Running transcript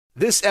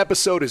This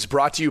episode is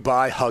brought to you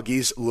by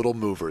Huggies Little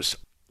Movers.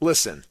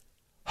 Listen,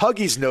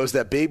 Huggies knows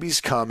that babies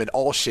come in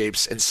all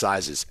shapes and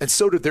sizes, and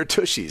so do their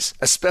tushies,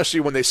 especially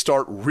when they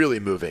start really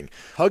moving.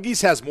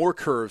 Huggies has more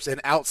curves and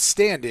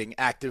outstanding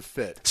active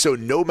fit, so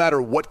no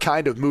matter what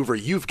kind of mover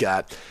you've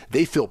got,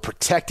 they feel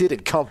protected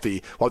and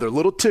comfy while their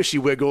little tushy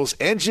wiggles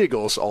and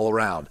jiggles all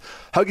around.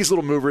 Huggies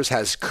Little Movers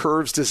has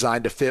curves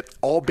designed to fit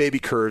all baby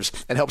curves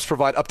and helps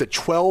provide up to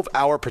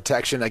 12-hour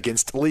protection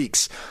against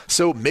leaks.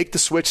 So make the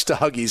switch to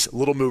Huggies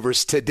Little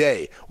Movers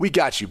today. We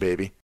got you,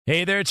 baby.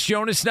 Hey there, it's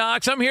Jonas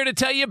Knox. I'm here to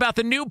tell you about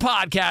the new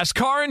podcast,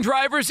 Car and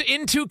Drivers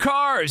Into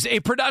Cars, a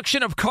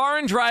production of Car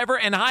and Driver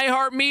and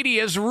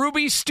iHeartMedia's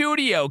Ruby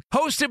Studio.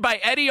 Hosted by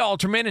Eddie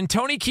Alterman and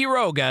Tony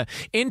Quiroga,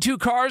 Into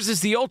Cars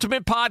is the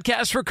ultimate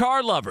podcast for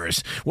car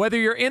lovers. Whether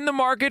you're in the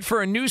market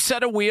for a new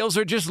set of wheels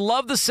or just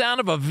love the sound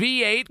of a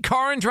V8,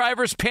 Car and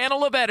Driver's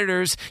panel of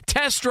editors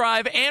test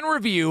drive and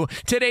review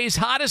today's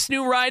hottest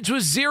new rides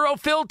with zero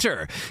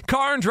filter.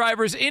 Car and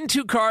Drivers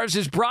Into Cars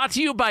is brought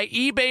to you by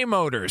eBay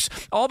Motors.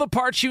 All the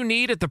parts you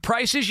need at the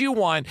prices you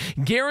want,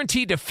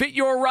 guaranteed to fit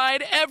your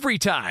ride every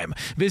time.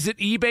 Visit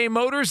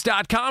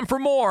ebaymotors.com for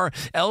more.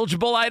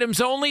 Eligible items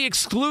only.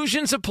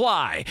 Exclusions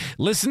apply.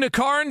 Listen to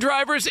Car and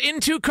Drivers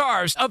Into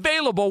Cars,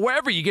 available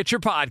wherever you get your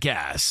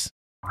podcasts.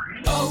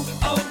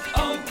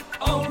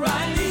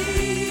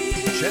 O'Reilly.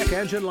 Check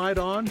engine light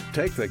on?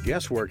 Take the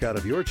guesswork out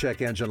of your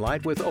check engine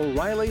light with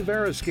O'Reilly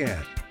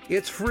Veriscan.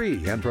 It's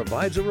free and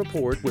provides a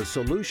report with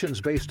solutions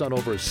based on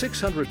over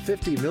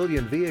 650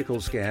 million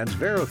vehicle scans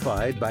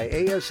verified by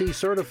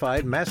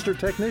ASE-certified master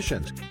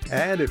technicians.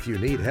 And if you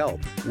need help,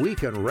 we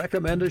can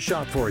recommend a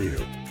shop for you.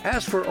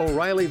 Ask for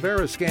O'Reilly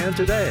Veriscan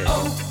today.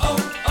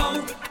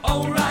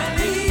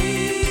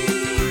 O'Reilly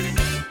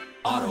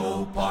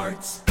Auto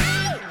Parts.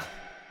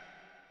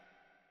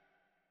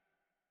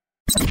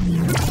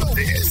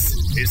 This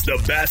is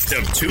the best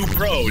of two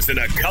pros and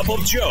a cup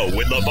of Joe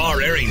with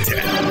LeVar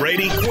Arrington,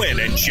 Brady Quinn,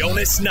 and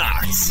Jonas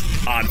Knox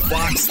on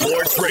Fox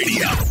Sports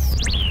Radio.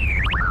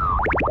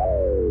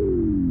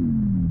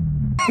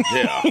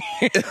 Yeah.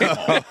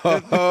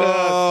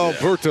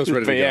 Berto's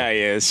ready to go. Yeah, he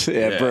is.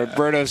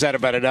 Berto's had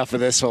about enough of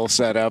this whole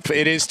setup.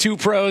 It is two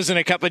pros and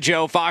a cup of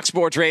Joe. Fox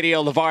Sports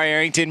Radio, LeVar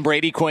Arrington,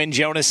 Brady Quinn,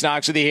 Jonas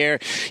Knox with you here.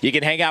 You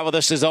can hang out with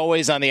us as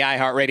always on the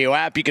iHeartRadio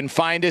app. You can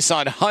find us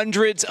on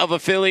hundreds of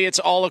affiliates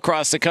all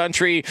across the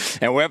country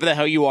and wherever the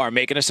hell you are,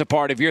 making us a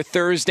part of your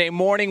Thursday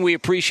morning. We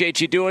appreciate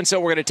you doing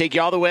so. We're going to take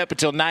you all the way up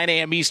until 9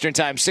 a.m. Eastern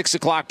Time, 6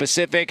 o'clock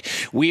Pacific.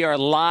 We are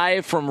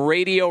live from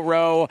Radio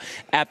Row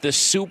at the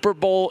Super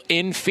Bowl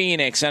in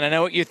Phoenix, and I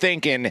know what you're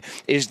thinking.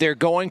 Is there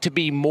going to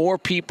be more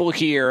people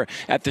here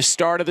at the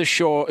start of the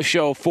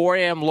show 4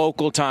 a.m.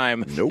 local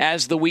time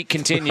as the week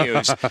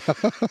continues?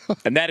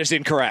 And that is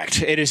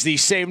incorrect. It is the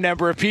same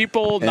number of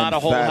people, not a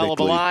whole hell of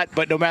a lot,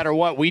 but no matter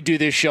what, we do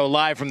this show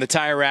live from the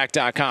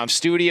TireRack.com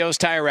studios.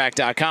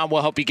 TireRack.com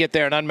will help you get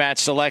there. An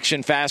unmatched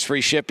selection, fast,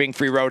 free shipping,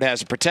 free road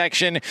hazard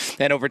protection,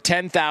 and over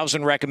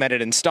 10,000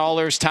 recommended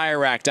installers.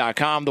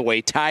 TireRack.com, the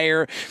way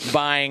tire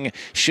buying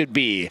should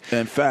be.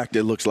 In fact,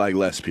 it looks like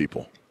less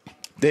people.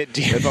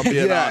 If I'm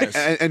being honest.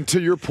 And to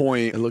your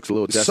point, it looks a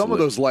little desolate. Some of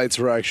those lights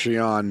were actually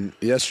on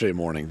yesterday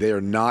morning. They are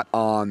not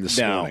on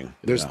this morning.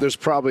 There's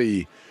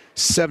probably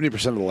 70%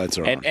 of the lights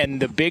are on.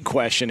 And the big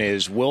question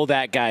is, will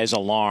that guy's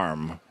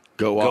alarm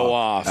go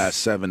off at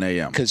 7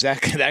 a.m.? Because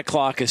that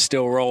clock is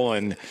still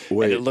rolling,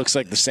 and it looks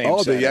like the same.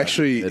 Oh, setup. they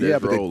actually,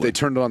 but they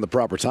turned it on the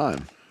proper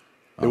time.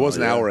 It was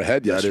an hour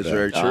ahead yesterday. That is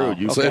very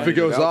true. So if it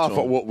goes off,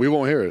 we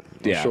won't hear it.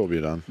 I'm sure it'll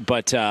be done.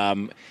 But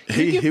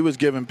he was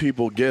giving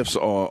people gifts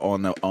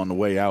on the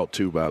way out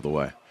too. By the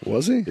way,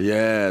 was he?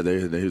 Yeah,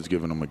 they was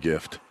giving them a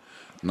gift.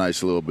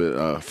 Nice little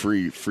bit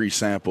free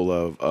sample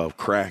of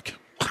crack.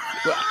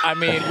 I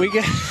mean, we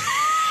get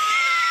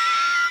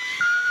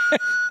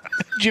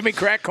Jimmy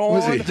Crack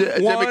Corn.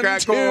 Jimmy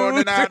Crack Corn,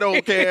 and I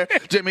don't care.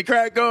 Jimmy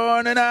Crack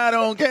Corn, and I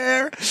don't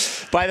care.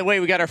 By the way,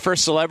 we got our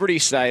first celebrity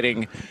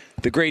sighting.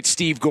 The great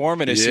Steve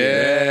Gorman is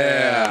here.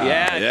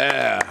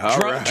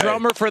 Yeah.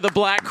 Drummer for the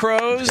Black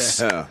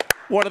Crowes. Yeah.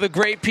 One of the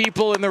great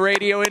people in the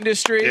radio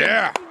industry.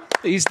 Yeah.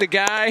 He's the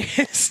guy.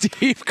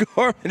 Steve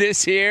Gorman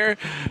is here.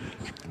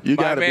 You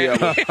got to be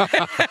able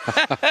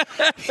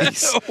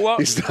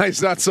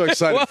He's not so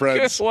excited,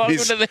 friends. Welcome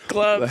to the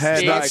club,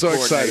 He's not so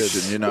excited.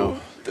 You know.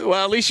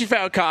 Well, at least you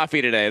found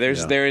coffee today. There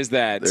is that.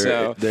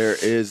 There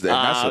is that.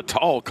 That's a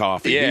tall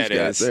coffee he's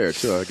got there,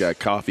 too. I got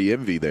coffee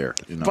envy there.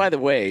 You know. By the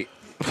way,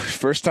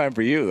 first time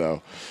for you,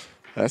 though.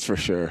 That's for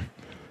sure.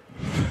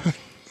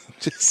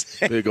 Just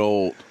big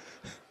old,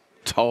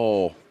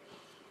 tall,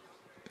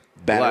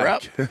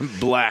 black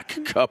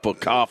cup of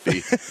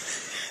coffee.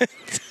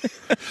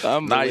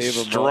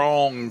 Nice,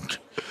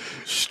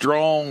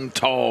 strong,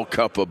 tall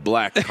cup of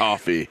black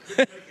coffee.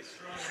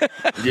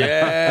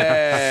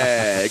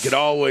 Yeah, it could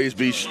always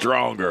be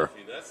stronger.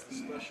 That's the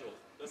special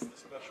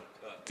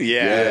cup.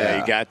 Yeah,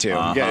 you got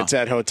to. It's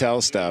that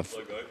hotel stuff.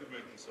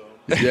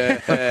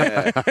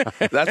 Yeah,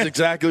 that's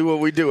exactly what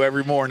we do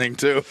every morning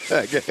too.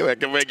 I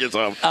can make it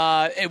up.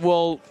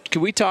 Well,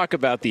 can we talk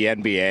about the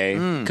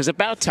NBA? Because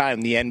about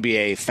time the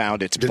NBA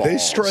found its Did balls. they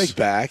strike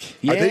back?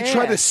 Yeah. Are they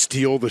trying to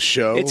steal the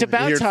show? It's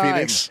about here in time.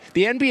 Phoenix?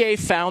 The NBA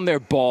found their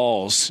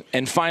balls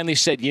and finally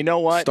said, you know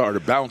what?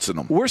 Started bouncing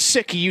them. We're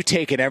sick of you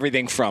taking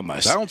everything from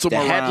us. Bounce 'em the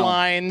around.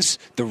 headlines,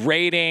 the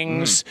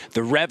ratings,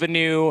 the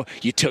revenue.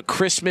 You took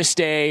Christmas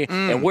Day,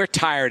 and we're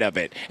tired of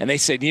it. And they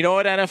said, you know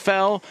what,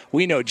 NFL?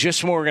 We know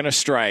just when we're going to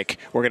strike.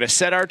 We're going to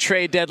set our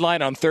trade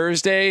deadline on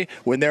Thursday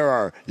when there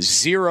are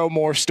zero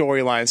more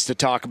storylines to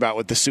talk about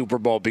with the Super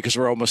Bowl because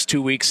we're almost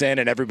 2 weeks in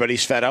and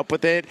everybody's fed up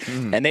with it.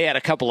 And they had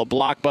a couple of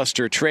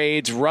blockbuster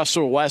trades.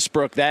 Russell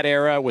Westbrook, that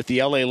era with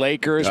the LA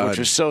Lakers, which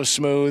was so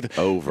smooth.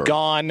 Over.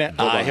 Gone.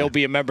 He'll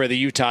be a member of the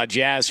Utah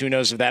Jazz. Who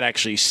knows if that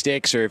actually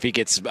sticks or if he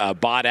gets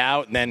bought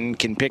out and then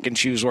can pick and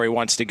choose where he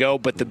wants to go.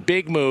 But the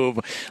big move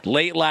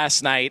late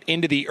last night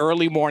into the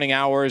early morning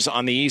hours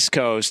on the East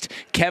Coast,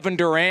 Kevin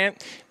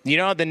Durant. You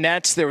know, the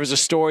Nets, there was a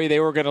story they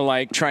were going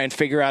to try and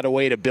figure out a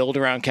way to build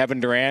around Kevin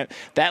Durant.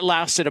 That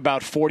lasted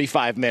about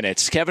 45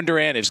 minutes. Kevin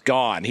Durant is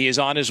gone. He is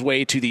on his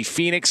way to the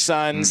Phoenix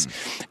Suns.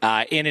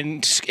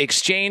 In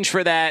exchange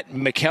for that,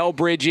 Mikal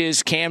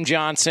Bridges, Cam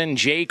Johnson,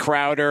 Jay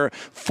Crowder,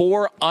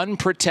 4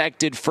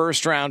 unprotected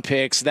first-round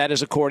picks. That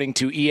is according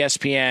to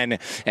ESPN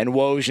and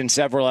Woj and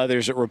several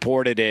others that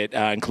reported it,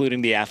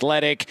 including The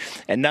Athletic.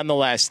 And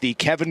nonetheless, the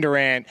Kevin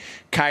Durant,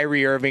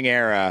 Kyrie Irving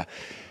era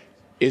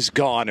is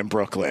gone in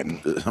Brooklyn.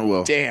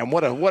 Well, damn,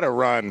 what a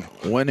run.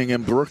 Winning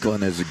in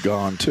Brooklyn is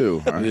gone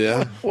too. Right?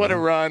 Yeah. What a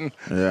run.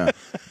 Yeah.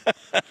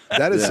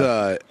 That is,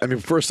 I mean,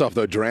 first off,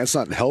 though, Durant's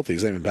not healthy.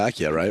 He's not even back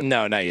yet, right?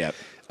 No, not yet.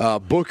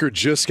 Booker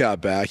just got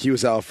back. He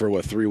was out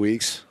for, 3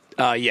 weeks?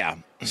 Yeah.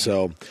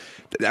 So,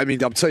 I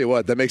mean, I'll tell you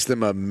what, that makes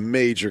them a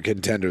major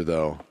contender,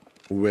 though.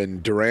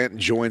 When Durant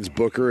joins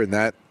Booker and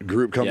that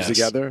group comes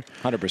together.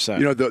 100%.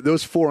 You know,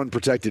 those 4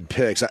 unprotected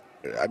picks,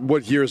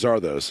 what years are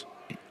those?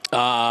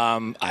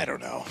 I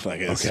don't know.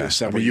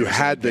 You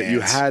had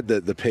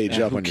the page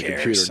up on your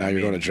computer. Now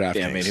you're going to DraftKings.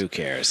 Yeah, I mean, who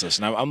cares?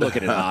 Listen, I'm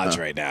looking at odds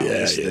right now.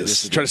 This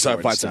is trying to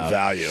find some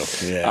value.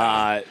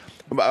 Yeah.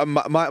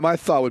 My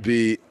thought would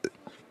be,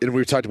 and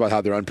we've talked about how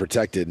they're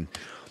unprotected.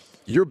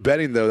 You're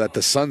betting though that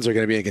the Suns are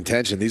going to be in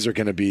contention. These picks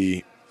are going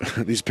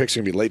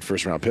to be late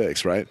first round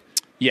picks, right?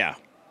 Yeah.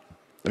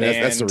 I mean,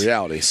 that's the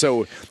reality.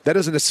 So that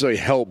doesn't necessarily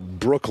help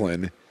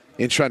Brooklyn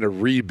in trying to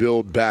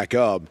rebuild back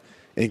up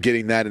and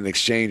getting that in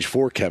exchange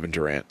for Kevin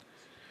Durant.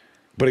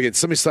 But again,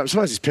 sometimes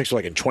these picks are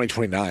in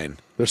 2029.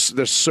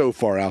 They're so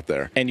far out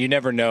there. And you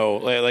never know.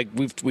 Like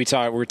we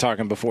were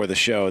talking before the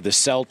show, the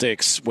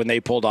Celtics, when they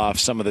pulled off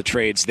some of the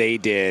trades they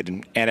did,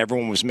 and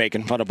everyone was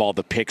making fun of all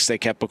the picks they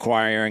kept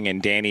acquiring,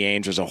 and Danny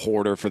Ainge was a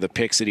hoarder for the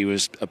picks that he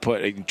was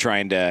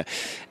trying to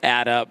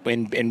add up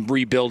and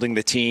rebuilding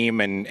the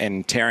team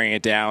and tearing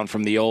it down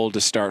from the old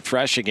to start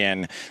fresh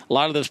again. A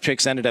lot of those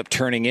picks ended up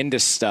turning into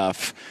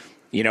stuff.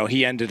 You know,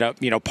 he ended up,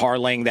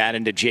 parlaying that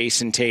into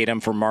Jason Tatum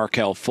for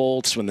Markelle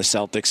Fultz when the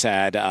Celtics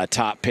had a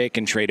top pick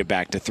and traded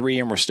back to 3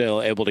 and were still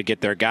able to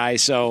get their guy.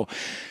 So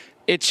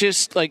it's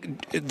just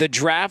like the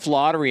draft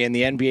lottery in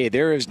the NBA,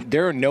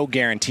 there are no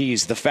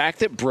guarantees. The fact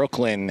that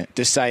Brooklyn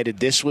decided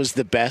this was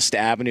the best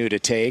avenue to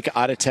take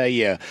ought to tell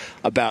you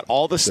about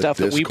all the stuff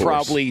that we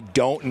probably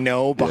don't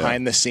know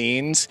behind the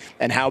scenes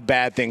and how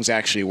bad things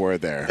actually were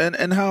there.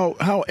 And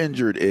how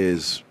injured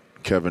is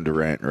Kevin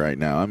Durant right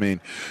now? I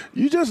mean,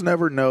 you just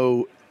never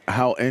know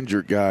how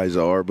injured guys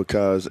are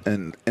because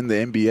in the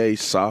NBA,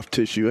 soft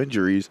tissue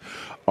injuries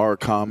are a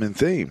common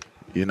theme,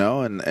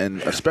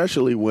 and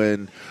especially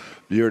when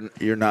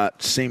you're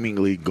not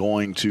seemingly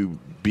going to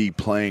be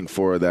playing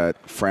for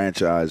that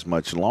franchise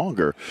much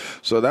longer.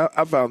 So that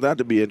I found that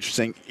to be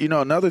interesting.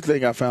 Another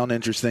thing I found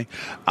interesting,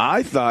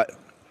 I thought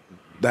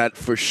that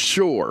for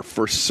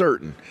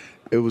certain,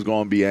 it was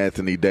going to be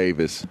Anthony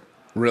Davis.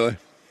 Really?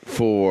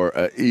 For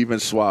an even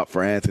swap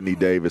for Anthony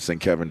Davis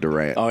and Kevin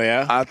Durant. Oh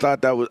yeah, I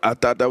thought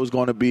that was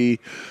going to be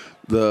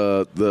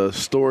the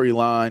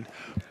storyline,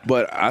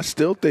 but I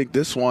still think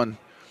this one.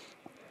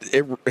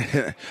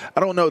 I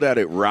don't know that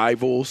it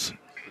rivals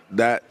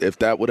that if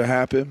that would have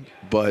happened,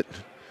 but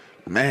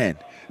man,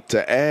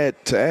 to add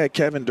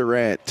Kevin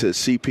Durant to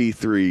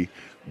CP3,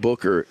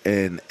 Booker,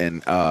 and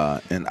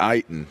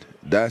Ayton,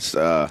 that's.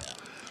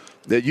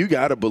 That you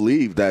got to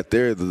believe that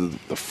they're the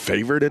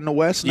favorite in the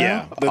West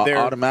now,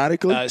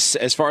 automatically?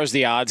 As far as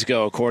the odds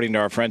go, according to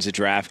our friends at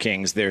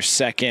DraftKings, they're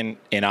second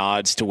in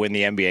odds to win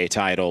the NBA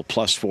title,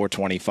 plus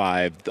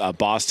 425.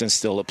 Boston's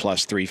still at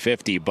plus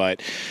 350.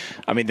 But,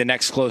 I mean, the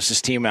next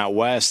closest team out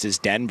West is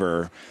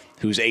Denver,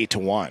 who's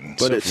 8-1.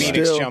 But so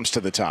Phoenix jumps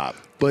to the top.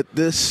 But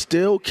this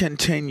still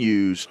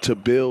continues to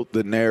build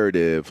the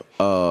narrative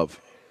of,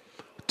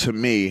 to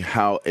me,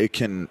 how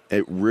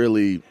it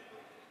really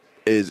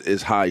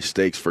is high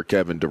stakes for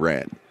Kevin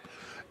Durant.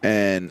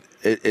 And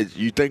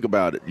you think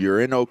about it, you're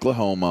in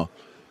Oklahoma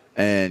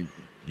and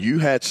you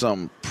had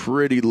some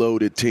pretty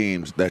loaded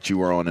teams that you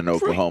were on in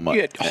Oklahoma.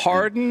 You had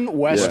Harden,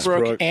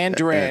 Westbrook, and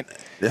Durant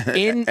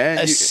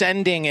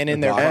ascending and in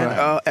their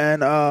prime.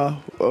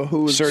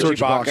 Who was Serge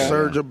Ibaka.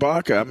 Serge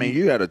Ibaka. I mean,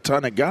 you had a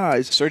ton of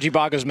guys. Serge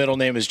Ibaka's middle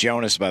name is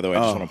Jonas, by the way.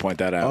 I just want to point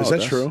that out. Is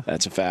that true?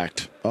 That's a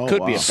fact. Oh,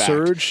 could wow. be a fact.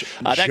 Serge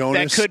that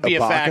Jonas could be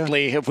Ibaka? a fact,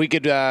 Lee. If we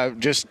could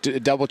just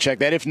double check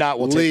that. If not,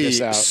 we'll Lee, take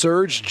this out.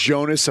 Serge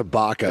Jonas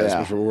Ibaka is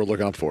what we're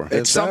looking up for.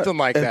 It's something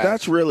like that. If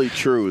that's really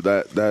true,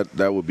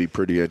 that would be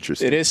pretty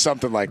interesting. It is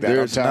something like that.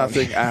 There's I'm telling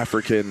you. nothing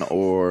African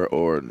or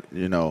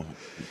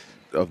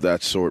of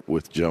that sort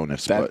with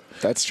Jonas. But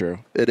That's true.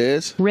 it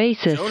is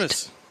Racist.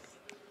 Jonas.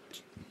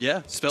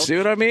 Yeah, spelled. See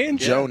what I mean?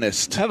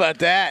 Jonas. How about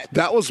that?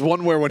 That was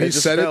one where when he Is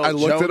it said it, I spelled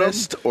looked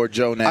Jonas at him. or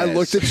Jonas. I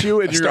looked at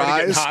you in your started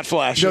getting eyes. hot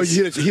flashes. No,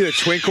 he had a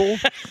twinkle.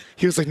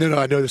 He was like, no,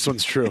 I know this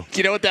one's true.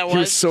 You know what that was? He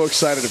was so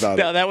excited about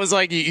No, it. that was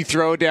like you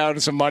throw down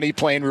some money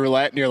playing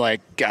roulette, and you're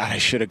like, God, I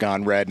should have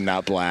gone red and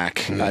not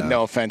black.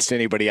 No offense to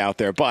anybody out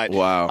there, but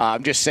Wow.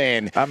 I'm just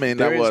saying. I mean,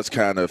 that was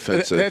kind of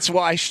offensive. That's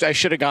why I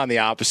should have gone the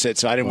opposite,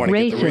 so I didn't want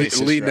to get the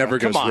Racist. racist. Lee route. never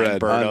goes Come on,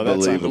 red. Berto,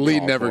 that's Unbelievable. Lee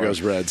uncalled never for.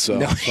 goes red, so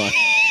it's fine.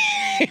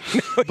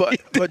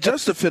 But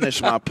just to finish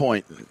my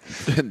point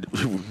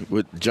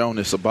with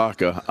Jonas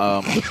Ibaka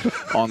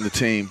on the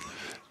team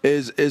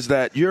is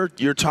that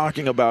you're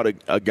talking about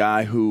a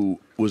guy who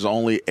was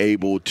only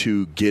able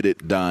to get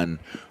it done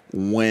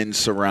when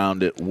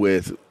surrounded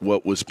with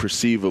what was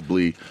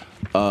perceivably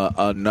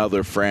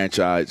another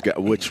franchise guy,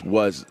 which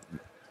was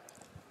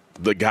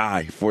the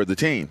guy for the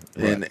team.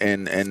 Right.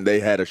 And they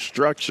had a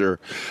structure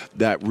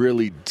that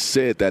really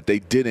said that they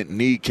didn't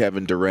need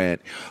Kevin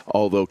Durant,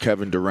 although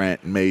Kevin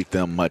Durant made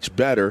them much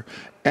better.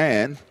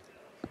 And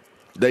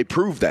they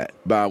proved that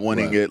by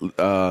winning it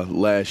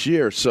last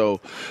year.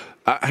 So,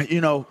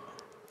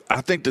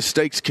 I think the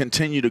stakes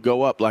continue to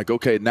go up. Like,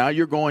 okay, now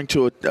you're going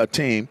to a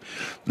team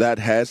that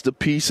has the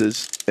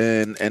pieces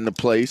and the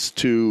place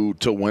to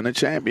win a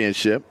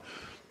championship.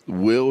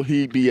 Will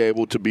he be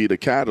able to be the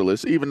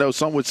catalyst, even though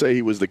some would say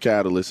he was the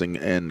catalyst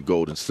in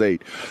Golden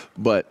State?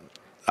 But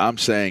I'm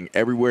saying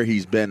everywhere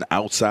he's been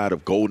outside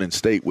of Golden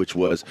State, which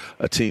was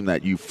a team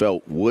that you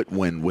felt would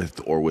win with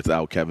or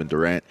without Kevin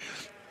Durant,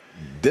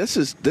 this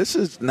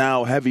is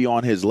now heavy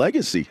on his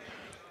legacy.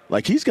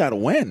 Like, he's got to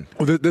win.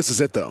 Well, this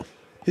is it, though.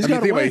 He's think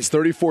got to about it, win. he's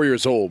 34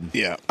 years old.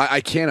 Yeah.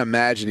 I can't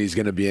imagine he's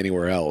going to be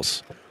anywhere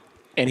else.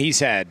 And he's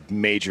had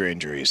major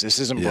injuries. This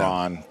isn't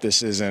Braun.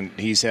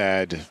 He's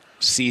had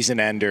season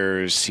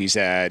enders. He's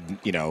had,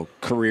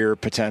 career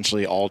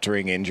potentially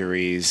altering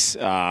injuries.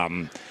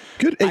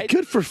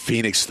 Good for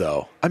Phoenix,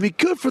 though. I mean,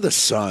 good for the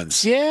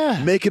Suns.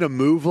 Yeah. Making a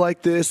move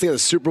like this. They got a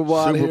Super Bowl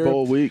out Super here.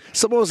 Bowl week.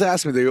 Someone was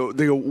asking me,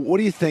 they go, what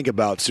do you think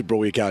about Super Bowl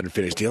week out in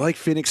Phoenix? Do you like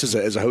Phoenix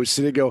as a host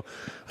city? They go,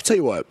 I'll tell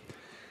you what.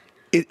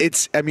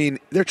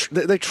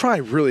 They try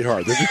really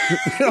hard.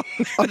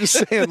 I'm just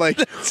saying, like,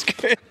 That's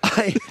good.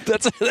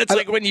 That's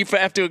like when you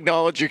have to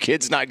acknowledge your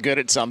kid's not good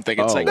at something.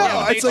 It's like, no,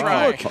 yeah, they it's like,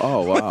 try. look,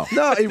 Oh, wow.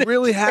 No, it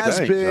really has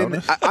Dang, been.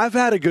 Jonas. I've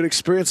had a good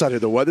experience out here.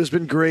 The weather's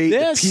been great.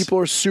 Yes. The people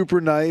are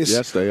super nice.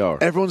 Yes, they are.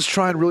 Everyone's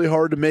trying really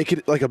hard to make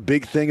it like a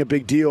big thing, a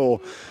big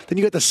deal. Then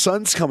you got the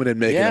Suns coming in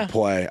making a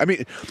play. I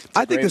mean,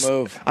 I think great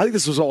move.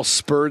 this was all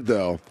spurred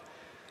though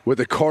with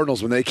the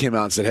Cardinals when they came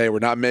out and said, "Hey, we're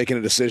not making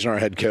a decision on our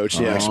head coach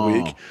next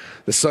week."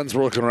 The Suns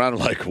were looking around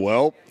like,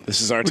 "Well,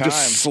 This is our we time.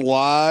 just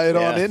slide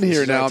on in this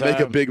here is now our and make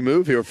a time. big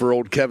move here for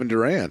old Kevin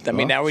Durant." I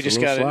mean, now we it's a just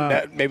little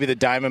got slide. maybe the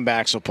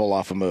Diamondbacks will pull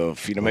off a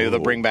move. Maybe they'll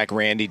bring back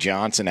Randy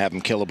Johnson, have him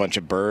kill a bunch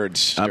of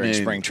birds during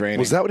spring training.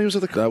 Was that when he was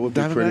at the That would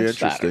be pretty Diamondbacks?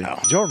 interesting. I don't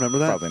know. Do y'all remember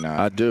that? Probably not.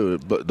 I do,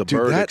 but the Dude,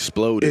 bird that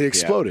exploded. It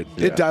exploded.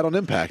 Yeah. It died on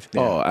impact.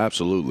 Oh,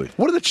 absolutely.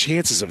 What are the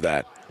chances of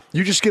that?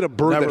 You just get a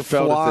bird Never that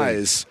felt a thing.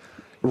 flies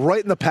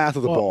right in the path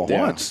of the ball.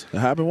 Once. It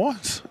happened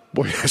once.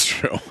 Boy, that's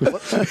true.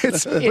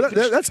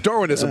 That's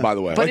Darwinism, by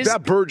the way. But Like,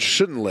 that bird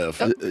shouldn't live.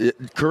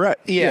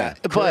 Correct. Yeah,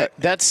 but correct.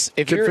 that's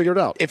if Can you're figure it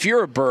out. If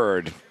you're a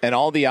bird and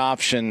all the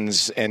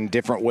options and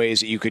different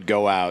ways that you could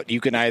go out,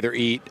 you can either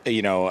eat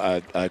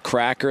a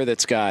cracker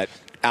that's got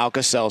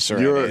Alka-Seltzer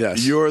in it.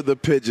 Yes. You're the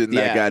pigeon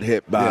that Yeah. got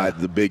hit by Yeah.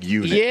 the big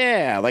unit.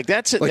 Yeah, like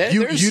that's it. Like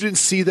you didn't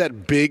see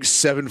that big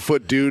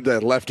 7-foot dude,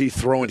 that lefty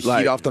throwing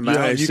heat off the you mound.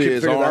 ain't You see can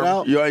his figure that arm.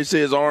 out. You ain't see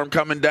his arm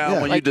coming down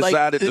Yeah. when you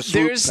decided to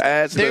swoop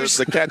past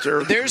the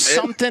catcher. There's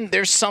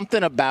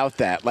something about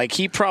that. Like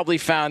he probably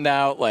found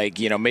out,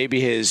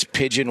 maybe his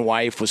pigeon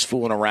wife was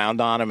fooling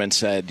around on him and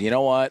said, you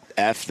know what,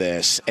 F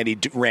this, and he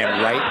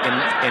ran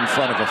right in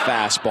front of a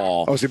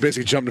fastball. Oh, so he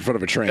basically jumped in front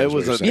of a train. It is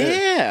what was you're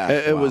saying. Yeah.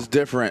 It was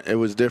different. It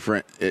was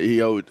different.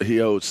 He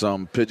owed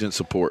some pigeon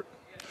support.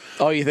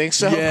 Oh, you think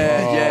so?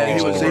 Yeah.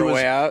 He was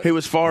way out. He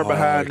was far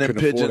behind he in couldn't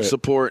afford pigeon it.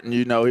 support, and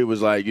he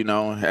was like,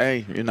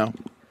 hey,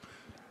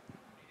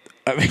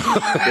 I I mean,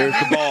 There's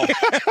the ball.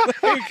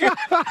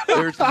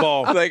 There's the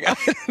ball. like,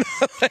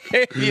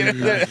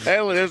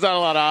 there's not a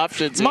lot of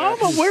options here.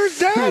 Mama, where's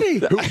Daddy?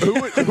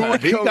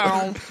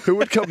 Who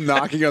would come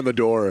knocking on the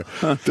door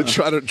to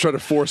try to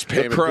force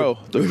payment? The crow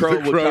would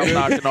come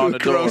knocking on the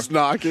door. Crow's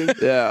knocking.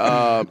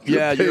 Yeah,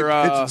 you're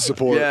pigeon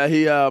support. Yeah,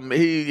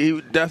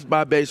 he death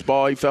by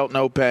baseball. He felt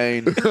no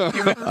pain. You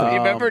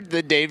remember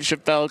the Dave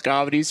Chappelle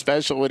comedy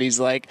special when he's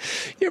like,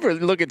 you ever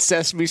look at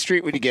Sesame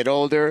Street when you get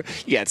older?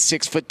 You got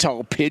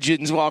 6-foot-tall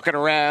pigeons walking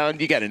around.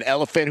 You got an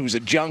elephant who's a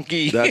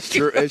junkie. That's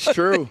true. It's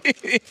true.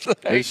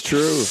 It's true.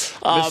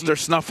 Mr.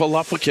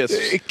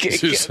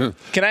 Snuffleupagus.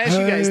 Can I ask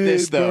you guys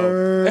this,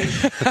 though?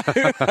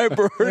 Hi,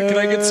 Bird. Can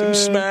I get some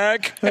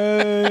smack?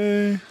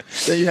 Then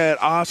you had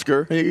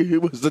Oscar. He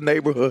was the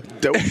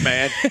neighborhood dope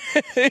man.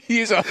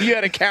 You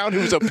had a count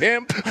who was a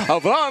pimp. A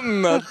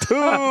 1,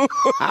 2,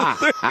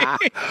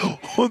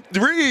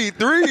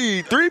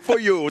 3. 3 for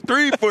you.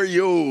 3 for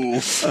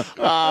you.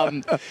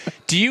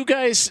 Do you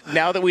guys,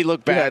 now that we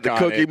look He back had the on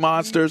Cookie it,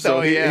 Monster.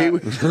 So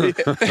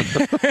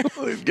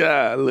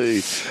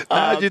golly.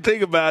 Now that you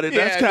think about it,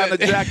 that's kind of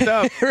jacked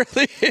up. It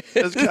really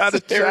is. That's kind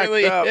of It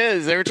really jacked up.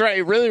 is. They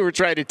were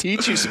trying to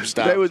teach you some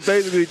stuff. They was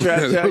basically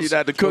trying to tell you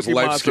that the Cookie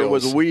life Monster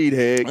was a skills. weed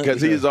head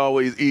because he's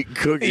always eating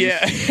cookies.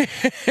 Yeah.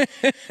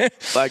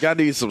 Like, I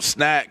need some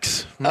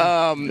snacks.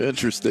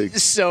 Interesting.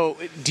 So,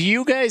 do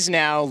you guys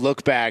now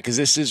look back, because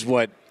this is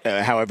what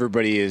how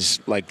everybody is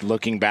like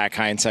looking back,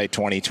 hindsight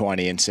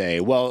 2020, and say,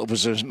 well, it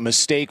was a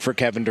mistake for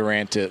Kevin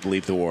Durant to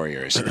leave the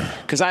Warriors?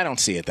 Because I don't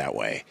see it that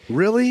way.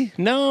 Really?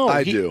 No,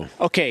 I do.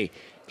 Okay.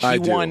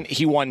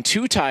 He won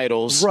 2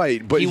 titles.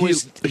 Right, but he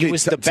was the tell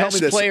me best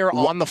this. player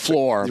on the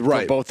floor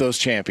Right. for both those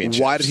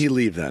championships. Why did he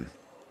leave then?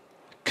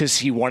 Because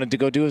he wanted to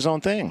go do his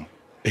own thing.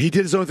 He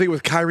did his own thing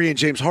with Kyrie and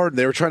James Harden.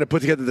 They were trying to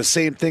put together the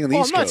same thing on the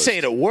Well, East I'm not Coast.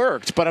 saying it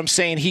worked, but I'm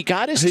saying he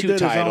got his He 2 did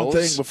titles.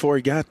 his own thing before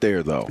he got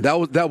there, though.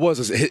 That was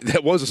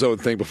his own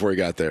thing before he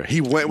got there.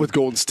 He went with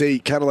Golden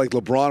State, kind of like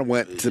LeBron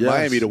went to Yes.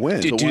 Miami to win.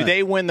 Do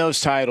they win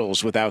those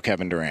titles without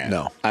Kevin Durant?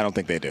 No. I don't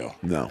think they do.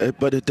 No.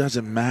 But it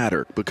doesn't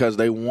matter because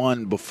they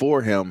won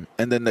before him,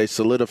 and then they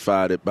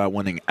solidified it by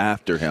winning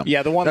after him.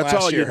 Yeah, the one that's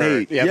last all year you hurt.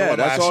 need. Yeah, the one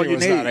that's last all year you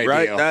was need, not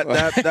right?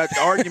 ideal. That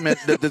argument,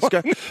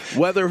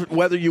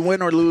 whether you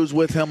win or lose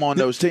with him on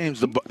those teams,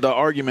 the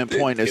argument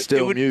point is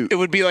still mute. It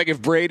would be like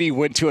if Brady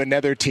went to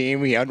another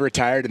team, he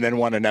unretired, and then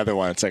won another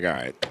one. It's like, all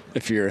right,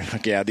 if you're the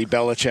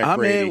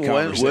Belichick-Brady when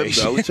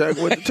conversation.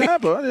 Belichick went to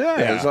Tampa,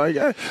 Yeah. it's like,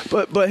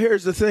 but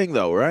here's the thing,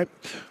 though, right?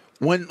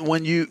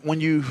 When you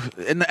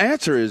and the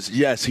answer is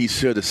yes, he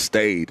should have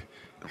stayed.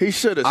 He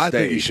should have stayed. I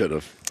think he should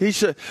have. He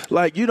should.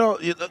 Like, you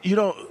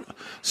don't.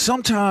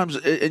 Sometimes,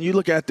 and you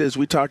look at this.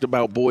 We talked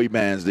about boy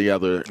bands the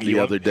other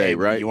day,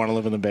 right? You want to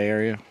live in the Bay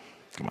Area?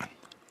 Come on.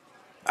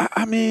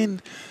 I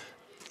mean,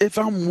 if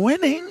I'm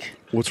winning,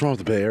 What's wrong with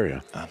the Bay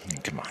Area?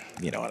 Come on.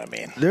 You know what I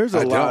mean. there's a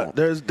I lot. don't.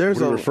 There's What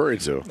are a you referring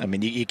to? I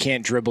mean, you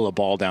can't dribble a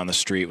ball down the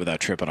street without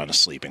tripping on a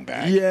sleeping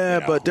bag. Yeah, you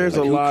know? but there's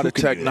Like, a who lot of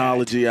can do that?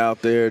 technology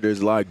out there. There's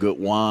a lot of good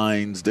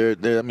wines.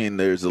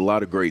 There's a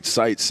lot of great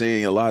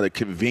sightseeing, a lot of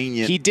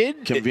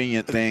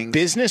convenient things.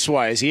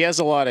 Business-wise, he has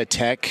a lot of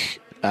tech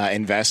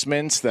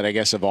investments that I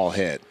guess have all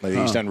hit. Like,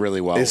 he's done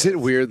really well. Is it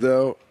weird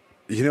though?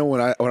 You know,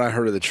 when I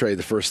heard of the trade,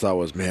 the first thought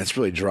was, man, it's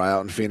really dry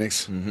out in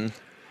Phoenix. Mm-hmm.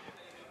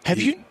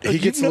 He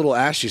gets a little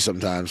ashy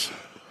sometimes.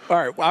 All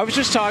right, well, I was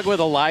just talking with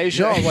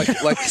Elijah. No,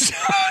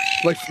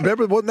 like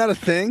remember, wasn't that a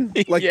thing?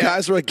 Like Yeah.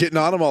 guys were like getting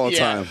on him all the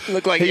time.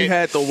 Look like He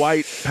had the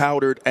white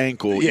powdered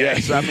ankle. Yeah.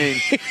 Yes, I mean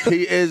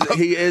he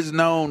is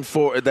known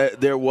for that.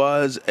 There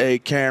was a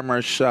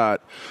camera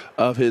shot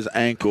of his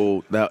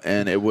ankle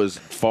and it was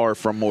far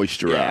from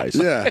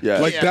moisturized. Yeah,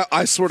 Yes. like that.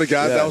 I swear to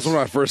God, that Yes. was one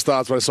of my first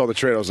thoughts when I saw the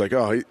trade. I was like,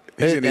 oh, he's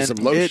gonna need some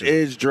lotion. It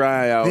is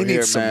dry out He here,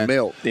 needs some man.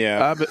 milk.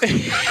 Yeah.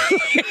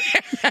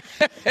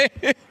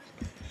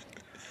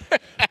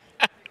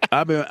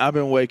 I've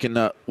been waking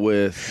up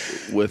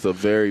with a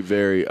very,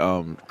 very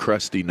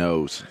crusty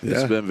nose.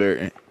 It's Yeah. been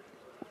very.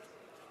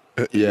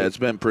 Yeah, it's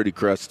been pretty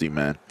crusty,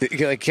 man.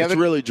 Like Kevin, It's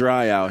really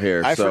dry out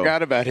here. I so.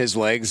 forgot about his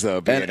legs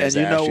though, being And as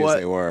you know ashy what? as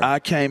they were. I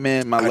came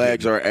in, my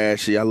legs are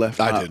ashy. I left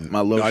I my didn't. my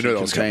No, I lotion knew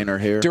that was container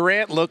here.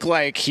 Durant looked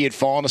like he had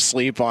fallen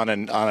asleep on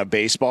a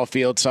baseball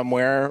field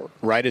somewhere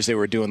right as they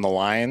were doing the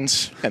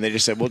lines, and they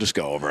just said, "We'll just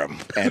go over him."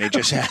 And he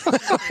just had,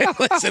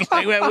 listen,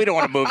 like, we don't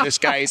want to move this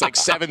guy. He's like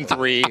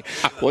 7'3".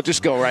 We'll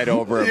just go right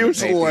over him. He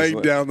was and take laying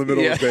these- down the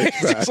middle of the base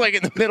path. just like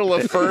in the middle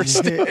of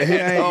first. You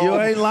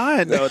ain't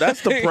lying though.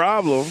 That's the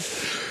problem.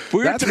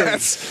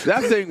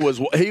 That thing was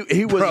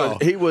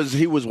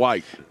he was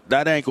white.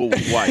 That ankle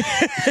was white.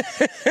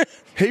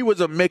 He was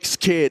a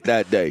mixed kid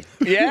that day.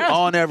 Yeah.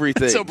 On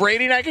everything. So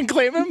Brady and I can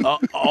claim him.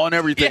 On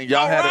everything. Yeah,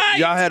 all right.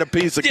 Y'all had a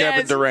piece of Kevin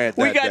Yes, Durant.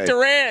 we that got day.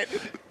 Durant.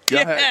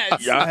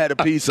 Yes. Y'all had a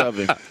piece of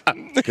him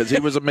because he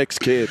was a mixed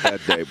kid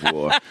that day,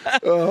 boy.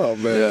 Oh,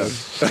 man.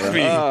 I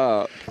mean,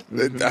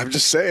 I'm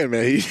just saying,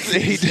 man.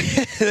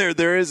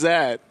 there is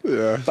that.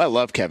 Yeah. I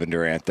love Kevin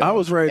Durant, though. I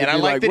was ready to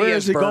and be I like that where he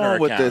is has he burner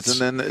going with accounts.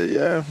 this? And then,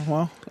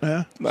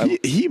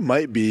 He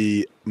might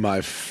be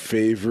my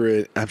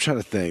favorite. I'm trying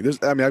to think.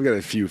 I've got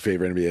a few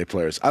favorite NBA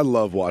players. I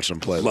love watching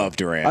them play. Love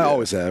Durant. I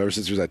always have, ever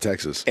since he was at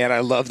Texas. And I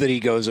love that he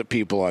goes at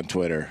people on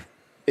Twitter.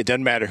 It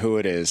doesn't matter who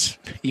it is.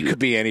 You could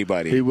be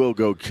anybody. he will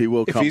go. He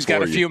will if come he's got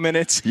for a you. few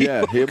minutes,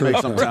 Yeah, he'll make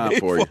some come time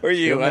right for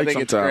you. He'll I make think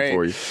some it's time great.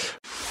 for you.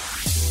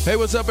 Hey,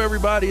 what's up,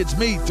 everybody? It's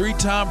me,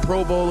 three-time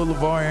Pro Bowler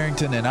LeVar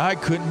Arrington, and I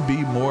couldn't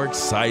be more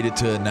excited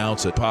to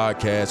announce a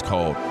podcast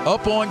called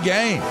Up On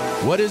Game.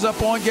 What is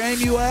Up On Game,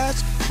 you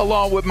ask?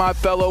 Along with my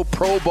fellow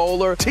Pro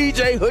Bowler,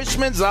 TJ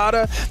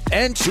Hushmanzada,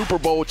 and Super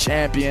Bowl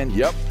champion,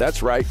 yep,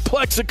 that's right,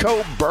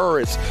 Plexico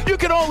Burris. You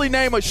can only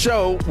name a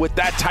show with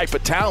that type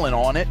of talent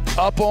on it,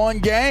 Up On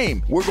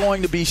Game. We're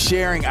going to be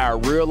sharing our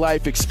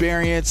real-life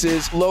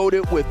experiences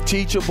loaded with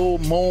teachable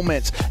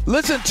moments.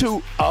 Listen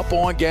to Up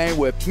On Game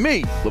with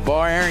me,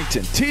 LeVar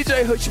Arrington,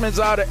 TJ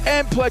Hushmanzada,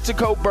 and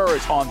Plexico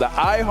Burris on the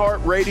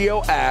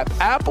iHeartRadio app,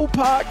 Apple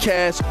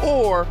Podcasts,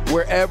 or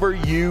wherever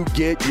you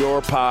get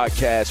your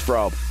podcasts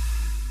from.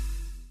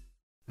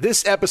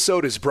 This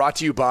episode is brought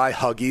to you by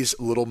Huggies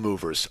Little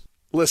Movers.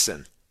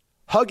 Listen,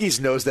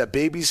 Huggies knows that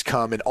babies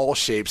come in all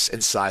shapes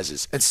and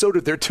sizes, and so do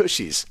their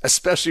tushies,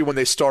 especially when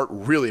they start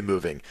really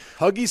moving.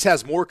 Huggies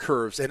has more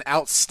curves and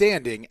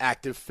outstanding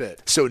active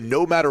fit, so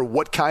no matter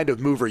what kind of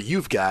mover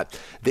you've got,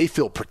 they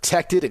feel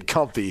protected and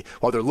comfy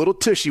while their little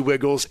tushy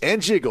wiggles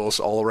and jiggles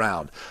all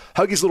around.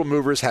 Huggies Little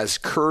Movers has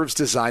curves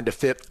designed to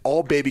fit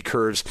all baby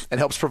curves and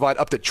helps provide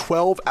up to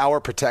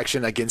 12-hour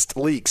protection against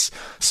leaks.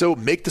 So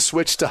make the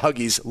switch to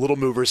Huggies Little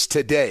Movers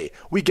today.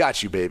 We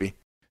got you, baby.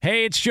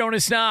 Hey, it's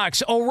Jonas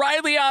Knox.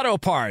 O'Reilly Auto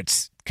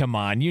Parts. Come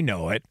on, you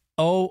know it.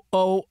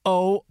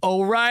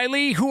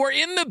 O'Reilly, who are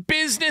in the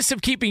business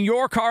of keeping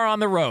your car on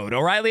the road.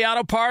 O'Reilly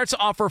Auto Parts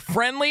offer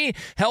friendly,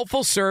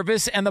 helpful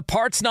service and the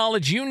parts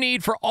knowledge you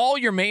need for all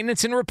your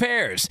maintenance and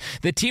repairs.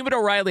 The team at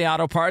O'Reilly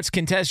Auto Parts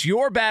can test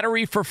your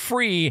battery for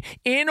free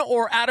in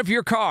or out of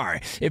your car.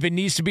 If it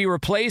needs to be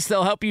replaced,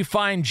 they'll help you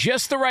find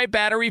just the right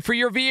battery for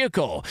your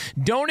vehicle.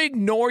 Don't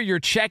ignore your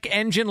check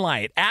engine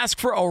light. Ask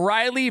for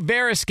O'Reilly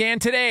Veriscan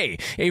today,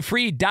 a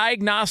free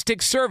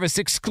diagnostic service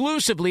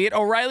exclusively at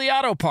O'Reilly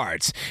Auto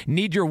Parts.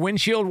 Need your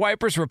windshield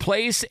wipers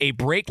replaced, a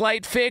brake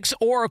light fix,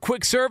 or a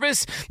quick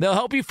service? They'll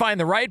help you find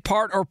the right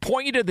part or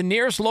point you to the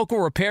nearest local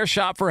repair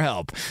shop for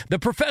help. The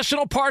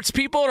professional parts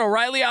people at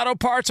O'Reilly Auto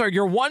Parts are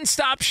your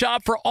one-stop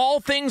shop for all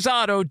things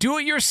auto. Do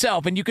it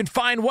yourself, and you can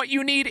find what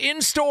you need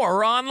in-store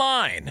or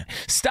online.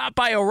 Stop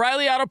by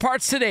O'Reilly Auto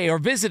Parts today or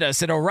visit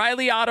us at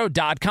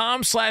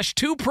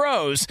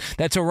O'ReillyAuto.com/2pros.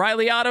 That's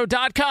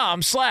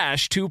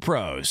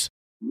O'ReillyAuto.com/2pros.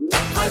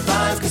 High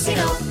Five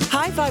Casino.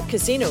 High Five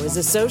Casino is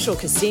a social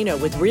casino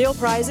with real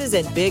prizes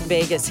and big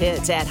Vegas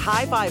hits at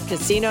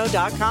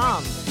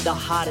highfivecasino.com. The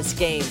hottest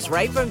games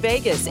right from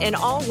Vegas, and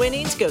all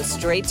winnings go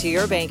straight to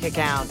your bank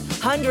account.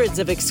 Hundreds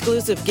of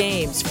exclusive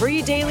games,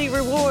 free daily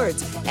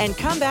rewards, and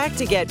come back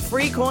to get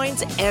free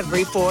coins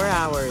every 4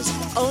 hours.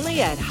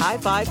 Only at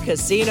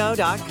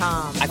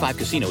highfivecasino.com. High Five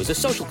Casino is a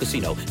social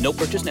casino. No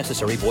purchase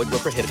necessary. Void where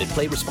prohibited.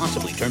 Play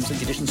responsibly. Terms and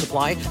conditions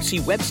apply. See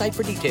website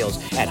for details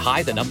at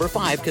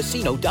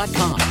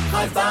high5casino.com.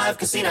 High Five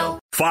Casino.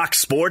 Fox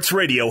Sports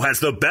Radio has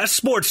the best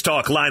sports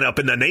talk lineup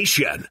in the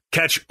nation.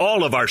 Catch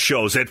all of our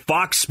shows at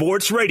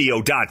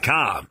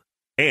foxsportsradio.com.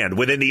 And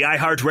within the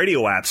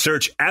iHeartRadio app,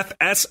 search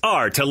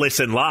FSR to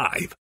listen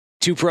live.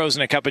 Two Pros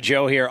and a Cup of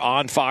Joe here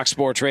on Fox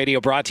Sports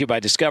Radio, brought to you by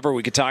Discover.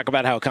 We could talk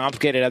about how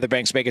complicated other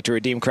banks make it to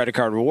redeem credit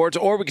card rewards,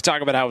 or we could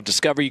talk about how at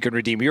Discover you can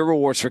redeem your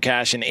rewards for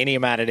cash in any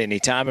amount at any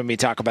time. And we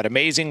talk about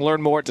amazing.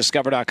 Learn more at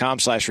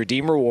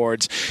discover.com/redeem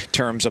rewards.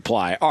 Terms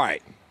apply. All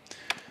right.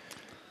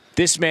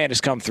 This man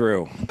has come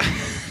through.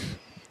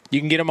 You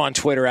can get him on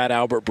Twitter at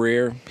Albert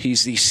Breer.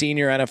 He's the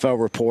senior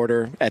NFL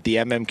reporter at the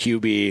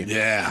MMQB.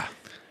 Yeah.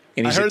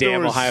 And he's a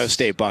damn Ohio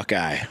State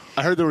Buckeye.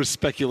 I heard there was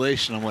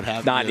speculation on what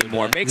happened. Not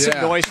anymore. Make some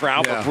noise for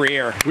Albert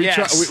Breer. We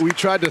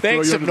tried to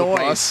throw you under the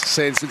bus,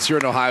 saying since you're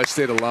an Ohio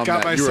State alum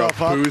that you're a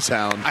booze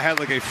hound. I had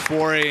like a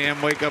 4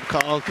 a.m. wake-up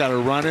call. Got a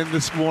run-in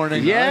this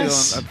morning.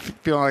 Yes. I'm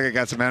feeling like I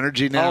got some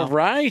energy now. All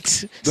right.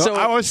 So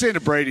I was saying to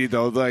Brady,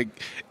 though, like,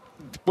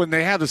 when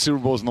they have the Super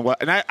Bowls in the West,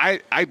 and I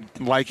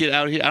like it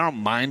out here. I don't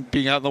mind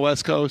being out on the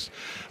West Coast,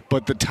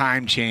 but the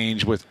time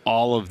change with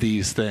all of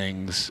these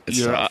things,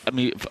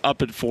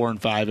 up at 4 and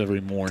 5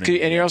 every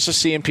morning. And you're also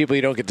seeing people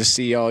you don't get to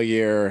see all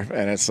year,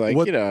 and it's like,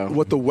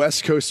 what the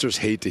West Coasters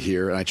hate to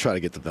hear, and I try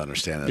to get them to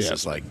understand this,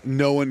 is like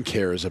no one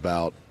cares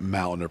about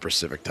Mountain or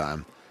Pacific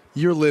time.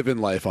 You're living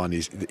life on the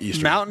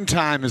Eastern. Mountain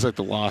time is like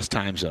the lost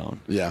time zone.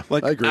 Yeah,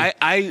 like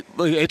I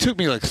agree. It took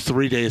me like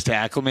 3 days to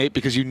acclimate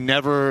because you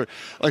never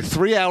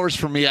 3 hours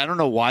for me. I don't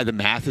know why the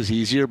math is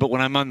easier, but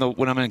when I'm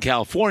in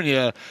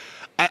California,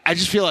 I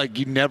just feel like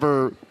you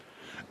never.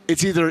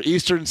 It's either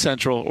Eastern,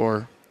 Central,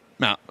 or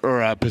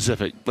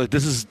Pacific. Like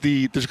this is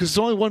because there's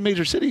only one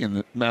major city in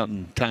the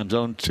Mountain Time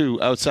Zone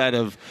too. Outside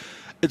of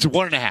it's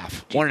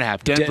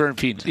 1.5. Denver and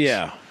Phoenix.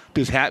 Yeah.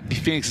 Because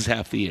Phoenix is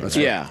half the year. Right?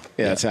 Yeah,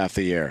 it's half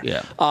the year.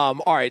 Yeah.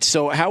 All right,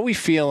 so how we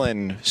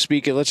feeling,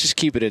 let's just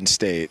keep it in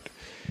state.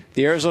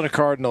 The Arizona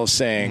Cardinals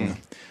saying,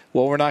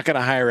 well, we're not going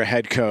to hire a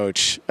head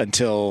coach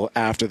until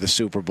after the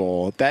Super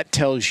Bowl. That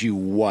tells you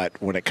what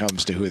when it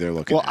comes to who they're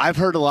looking at? Well, I've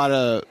heard a lot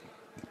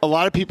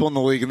of people in the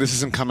league, and this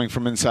isn't coming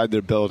from inside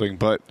their building,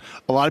 but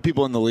a lot of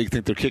people in the league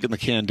think they're kicking the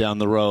can down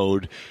the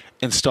road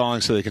and stalling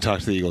so they can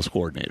talk to the Eagles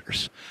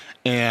coordinators.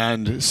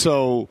 And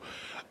so...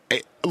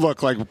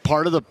 Look, like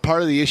part of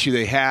the issue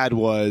they had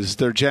was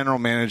their general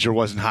manager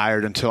wasn't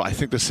hired until I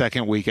think the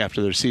second week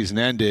after their season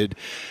ended,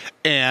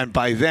 and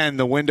by then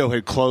the window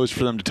had closed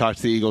for them to talk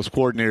to the Eagles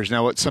coordinators.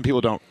 Now, what some people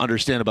don't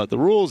understand about the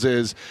rules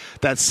is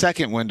that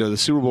second window, the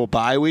Super Bowl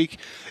bye week,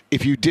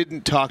 if you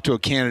didn't talk to a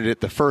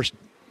candidate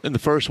in the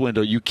first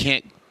window, you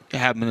can't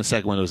have them in the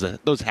second window.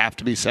 Those have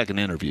to be second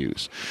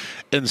interviews,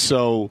 and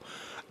so.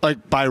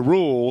 Like by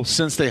rule,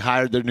 since they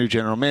hired their new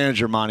general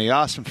manager, Monty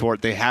Ossenfort,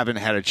 they haven't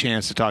had a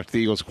chance to talk to the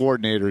Eagles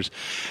coordinators.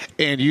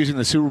 And using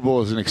the Super Bowl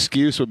as an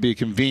excuse would be a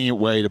convenient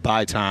way to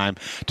buy time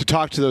to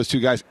talk to those two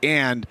guys.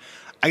 And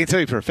I can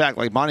tell you for a fact,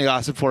 like Monty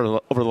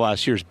Ossenfort over the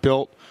last years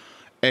built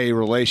a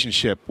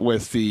relationship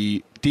with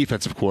the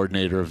defensive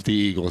coordinator of the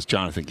Eagles,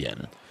 Jonathan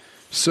Gannon.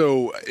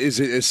 So is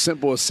it as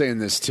simple as saying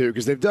this, too?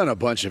 Because they've done a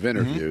bunch of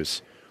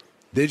interviews.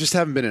 They just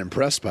haven't been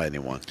impressed by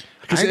anyone.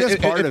 I think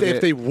that's part of it.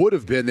 If they would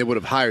have been, they would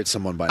have hired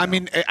someone by now. I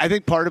mean, I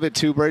think part of it,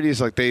 too, Brady,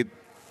 is like the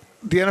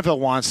NFL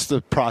wants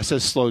the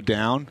process slowed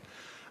down.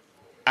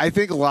 I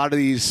think a lot of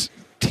these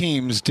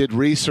teams did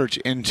research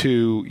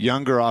into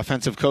younger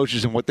offensive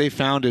coaches, and what they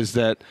found is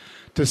that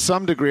to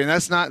some degree, and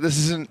this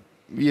isn't,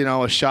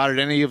 a shot at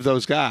any of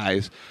those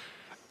guys,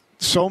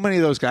 so many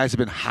of those guys have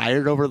been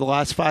hired over the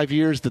last 5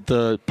 years that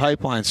the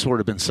pipeline's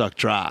sort of been sucked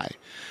dry.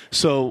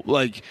 So,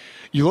 like,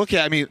 you look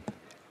at,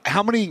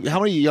 how many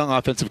young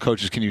offensive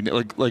coaches can you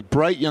like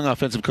bright young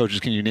offensive coaches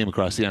can you name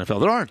across the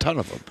NFL? There aren't a ton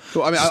of them.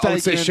 Well, I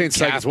would say Shane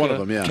Steichen's one of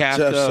them. Yeah,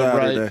 Jeff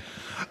Saturday.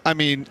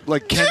 Right?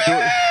 Like Ken.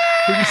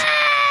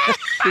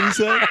 Who you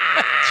say?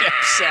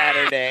 Jeff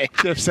Saturday.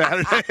 Jeff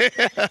Saturday.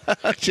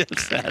 Jeff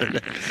Saturday.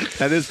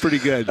 That is pretty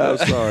good. Oh,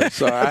 sorry.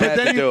 I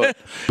had to do it.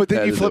 But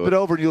then you flip it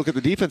over and you look at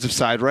the defensive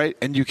side, right?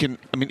 And you can,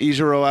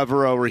 Ejiro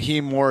Evero,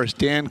 Raheem Morris,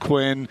 Dan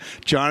Quinn,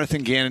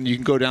 Jonathan Gannon, you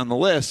can go down the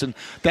list. And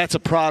that's a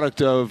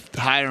product of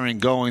hiring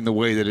going the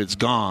way that it's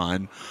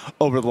gone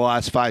over the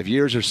last 5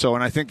 years or so.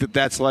 And I think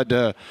that's led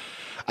to,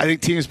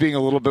 teams being a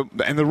little bit,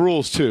 and the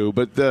rules too,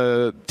 but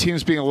the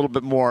teams being a little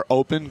bit more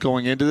open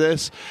going into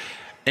this.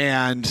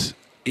 And,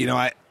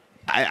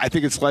 I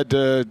think it's led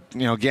to,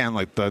 again,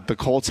 like the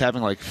Colts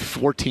having like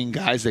 14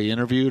 guys they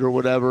interviewed or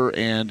whatever,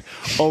 and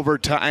over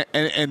time,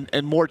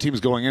 and more teams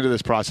going into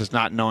this process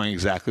not knowing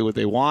exactly what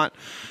they want.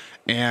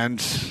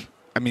 And,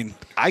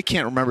 I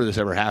can't remember this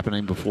ever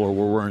happening before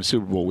where we're in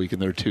Super Bowl week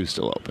and there are two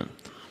still open.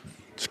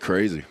 It's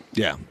crazy.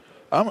 Yeah.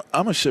 I'm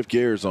going to shift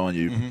gears on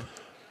you. Mm-hmm.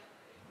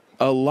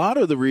 A lot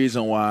of the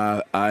reason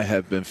why I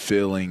have been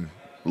feeling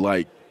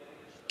like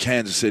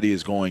Kansas City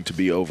is going to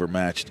be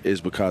overmatched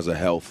is because of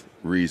health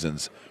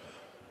reasons.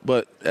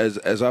 But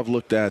as I've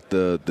looked at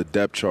the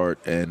depth chart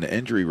and the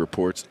injury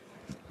reports,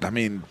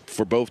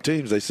 for both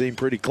teams, they seem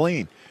pretty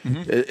clean.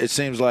 Mm-hmm. It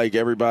seems like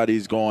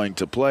everybody's going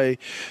to play.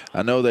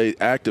 I know they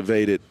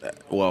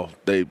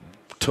they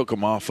took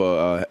him off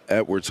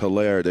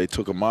Edwards-Helaire. They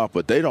took him off,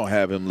 but they don't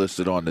have him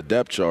listed on the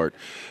depth chart.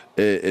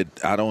 I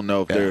don't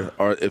know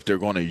if they're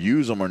going to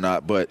use him or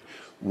not, but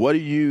what do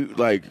you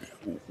like?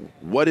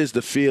 What is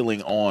the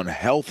feeling on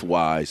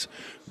health-wise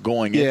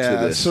going into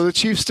this? So the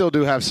Chiefs still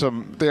do have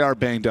some – they are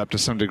banged up to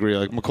some degree.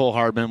 Like Mecole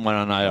Hardman went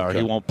on IR. Okay.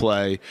 He won't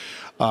play.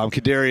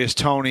 Kadarius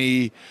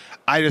Toney,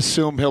 I'd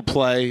assume he'll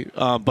play,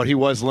 but he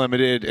was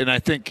limited. And I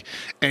think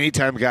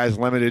anytime a guy's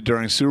limited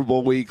during Super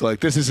Bowl week,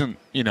 like this isn't,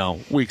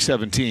 week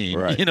 17.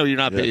 Right. You're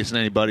not facing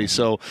anybody.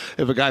 So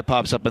if a guy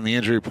pops up in the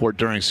injury report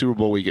during Super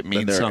Bowl week, it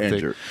means something.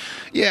 Injured.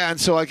 Yeah, and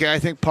so I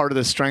think part of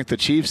the strength the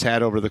Chiefs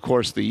had over the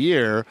course of the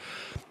year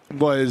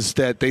was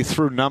that they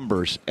threw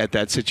numbers at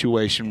that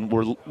situation.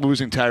 We're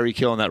losing Tyreek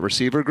Hill in that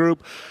receiver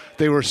group.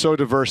 They were so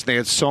diverse. They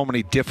had so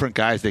many different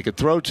guys they could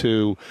throw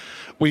to.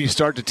 When you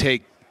start to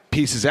take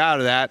pieces out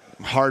of that,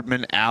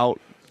 Hardman out,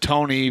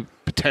 Toney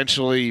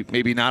potentially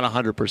maybe not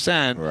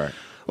 100%. Right.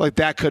 Like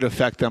that could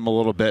affect them a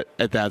little bit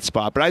at that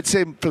spot. But I'd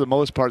say for the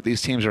most part,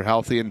 these teams are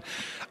healthy. And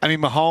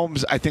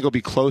Mahomes, I think, will be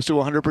close to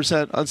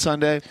 100% on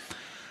Sunday.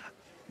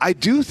 I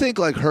do think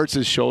like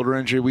Hurts' shoulder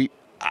injury,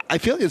 I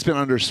feel like it's been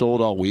undersold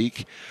all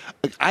week.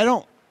 Like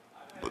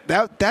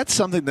that's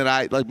something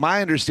that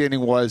my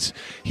understanding was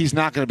he's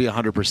not going to be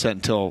 100%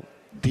 until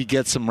he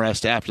gets some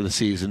rest after the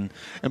season.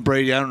 And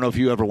Brady, I don't know if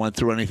you ever went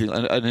through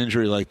an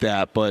injury like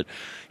that, but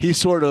he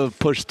sort of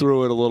pushed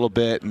through it a little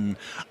bit. And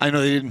I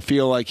know they didn't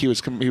feel like he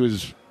was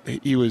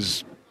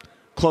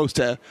close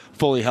to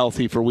fully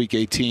healthy for Week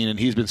 18, and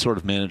he's been sort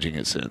of managing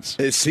it since.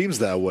 It seems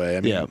that way.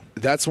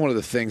 That's one of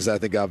the things I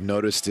think I've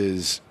noticed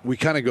is we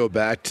kind of go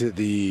back to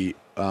the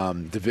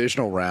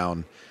divisional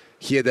round,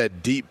 he had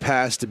that deep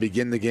pass to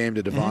begin the game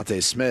to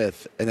Devontae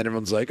Smith, and then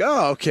everyone's like,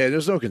 "Oh, okay,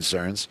 there's no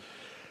concerns."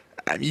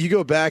 I mean, you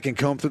go back and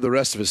comb through the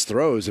rest of his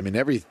throws. I mean,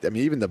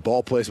 even the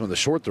ball placement, the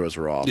short throws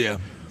were off. Yeah.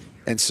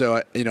 And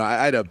so,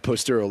 I had a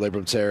posterior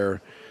labrum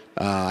tear.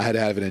 I had to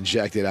have it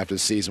injected after the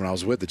season when I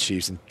was with the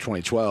Chiefs in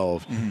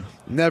 2012.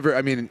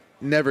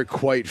 Never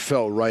quite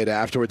felt right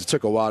afterwards. It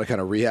took a while to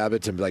kind of rehab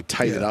it to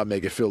tighten it up,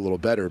 make it feel a little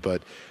better.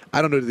 But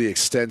I don't know the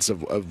extent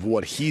of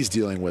what he's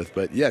dealing with.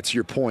 But yeah, to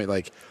your point,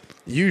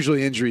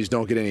 usually injuries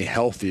don't get any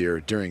healthier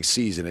during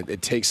season.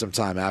 It takes some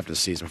time after the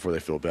season before they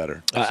feel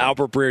better.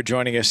 Albert Breer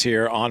joining us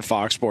here on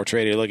Fox Sports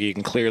Radio. Look, you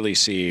can clearly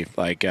see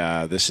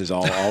this is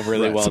all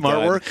really well some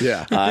done. Artwork.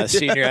 Yeah.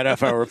 Senior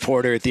NFL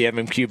reporter at the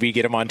MMQB.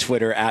 Get him on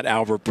Twitter at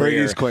Albert Breer.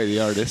 Brady's quite the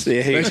artist.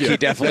 Yeah, he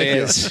definitely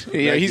is.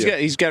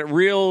 He's got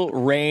real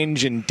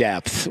range and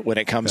depth when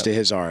it comes to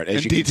his art, as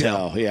and you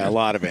detail. can tell. Yeah, a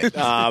lot of it.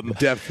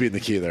 Depth being the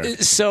key there.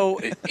 So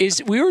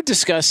we were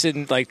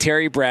discussing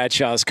Terry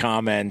Bradshaw's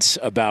comments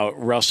about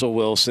Russell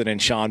Wilson and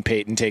Sean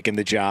Payton taking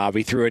the job.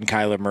 He threw in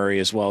Kyler Murray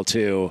as well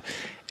too,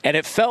 and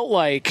it felt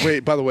like. Wait,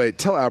 by the way,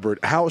 tell Albert,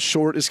 how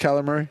short is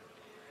Kyler Murray?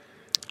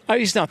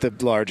 He's not the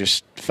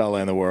largest fella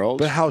in the world.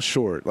 But how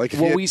short?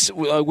 We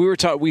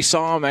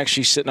saw him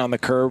actually sitting on the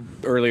curb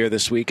earlier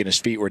this week, and his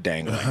feet were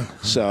dangling.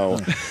 So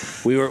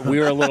we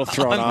were a little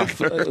thrown off.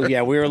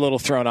 Yeah, we were a little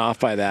thrown off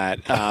by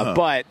that.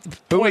 But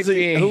who was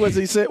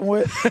he sitting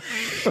with?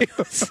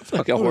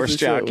 Like a horse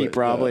jockey,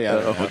 probably.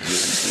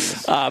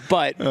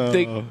 But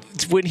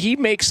when he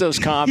makes those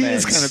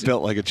comments, he's kind of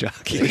built like a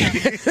jockey.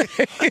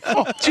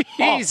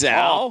 Jeez,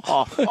 Al.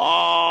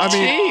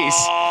 Jeez.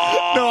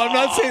 No, I'm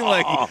not saying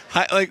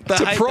the it's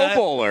height, a Pro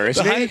Bowler,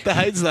 isn't he? The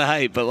height's the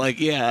height, but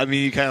you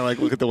kind of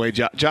look at the way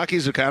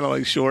jockeys are kind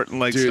of short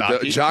and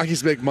stocky.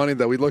 Jockeys make money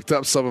that we looked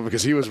up some of it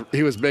because he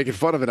was making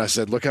fun of it. I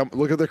said, look at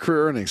their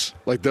career earnings.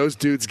 Those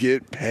dudes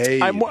get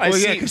paid.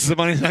 Because the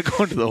money's not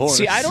going to the horse.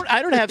 See, I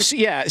don't have.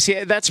 Yeah,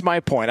 see, that's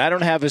my point. I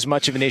don't have as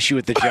much of an issue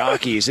with the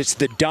jockeys. It's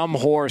the dumb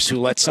horse who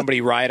lets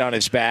somebody ride on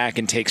his back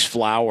and takes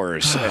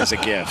flowers as a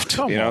gift.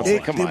 Come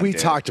on, we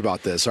talked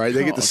about this. All right,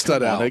 they get to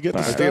stud out. They get to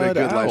get a stud good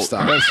out.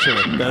 lifestyle. That's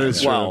true. That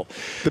is true. Well,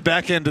 the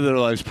back end of their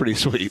life's pretty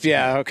sweet.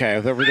 Yeah, okay.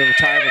 The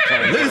retirement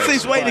plan.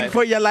 Lucy's waiting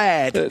for you,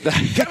 lad.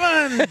 Come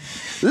on.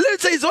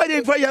 Lucy's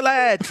waiting for you,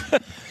 lad.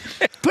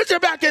 Put your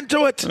back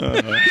into it.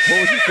 What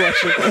was your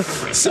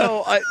question?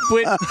 So,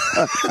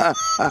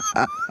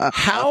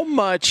 how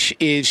much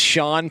is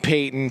Sean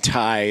Payton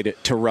tied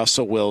to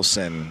Russell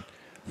Wilson?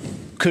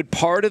 Could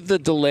part of the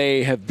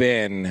delay have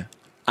been,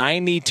 I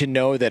need to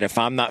know that if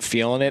I'm not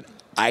feeling it,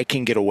 I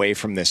can get away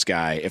from this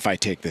guy if I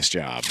take this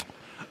job?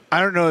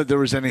 I don't know if there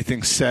was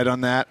anything said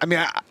on that. I mean,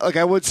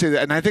 I would say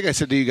that, and I think I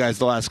said to you guys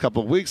the last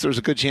couple of weeks, there was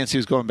a good chance he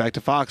was going back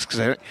to Fox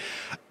because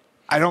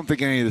I don't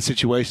think any of the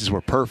situations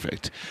were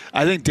perfect.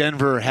 I think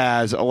Denver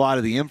has a lot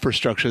of the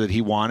infrastructure that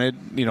he wanted.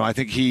 I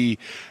think he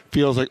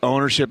feels like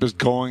ownership is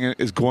going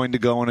to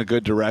go in a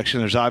good direction.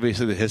 There's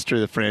obviously the history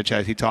of the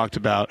franchise. He talked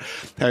about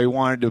how he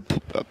wanted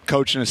to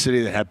coach in a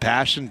city that had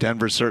passion.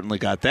 Denver certainly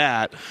got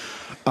that.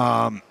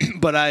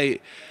 But I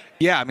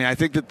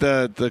think that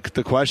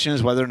the question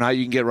is whether or not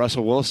you can get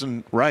Russell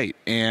Wilson right.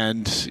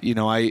 And,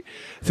 I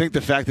think the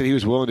fact that he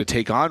was willing to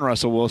take on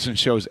Russell Wilson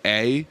shows,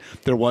 A,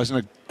 there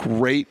wasn't a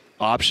great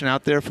option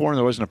out there for him.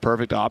 There wasn't a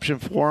perfect option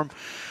for him.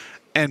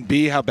 And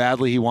B, how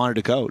badly he wanted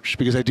to coach.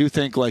 Because I do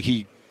think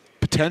he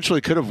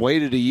potentially could have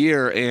waited a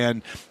year.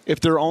 And if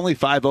there are only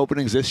 5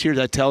 openings this year,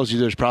 that tells you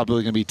there's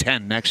probably going to be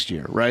 10 next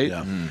year, right?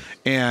 Yeah.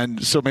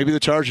 And so maybe the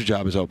Charger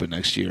job is open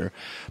next year.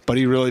 But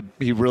he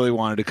really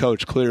wanted to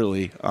coach,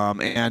 clearly.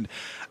 Did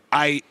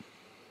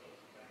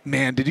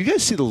you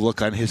guys see the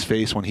look on his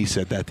face when he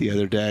said that the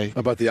other day?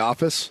 About The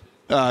Office?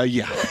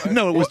 Yeah.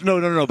 No, it was no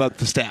about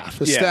the staff.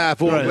 The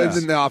staff, in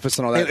the office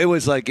and all that. It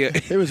was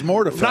it was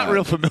mortified. Not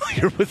real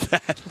familiar with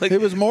that. It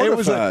was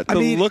mortified.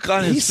 The look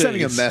on his face. He's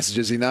sending a message,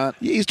 is he not?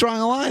 He's drawing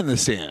a line in the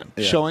sand,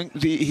 showing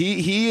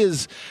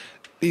he's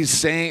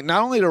saying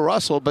not only to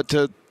Russell but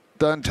to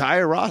the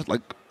entire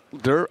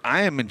roster,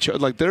 I am in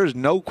charge. There is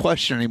no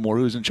question anymore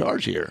who's in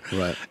charge here.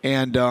 Right.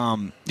 And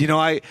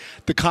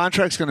the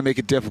contract's going to make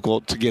it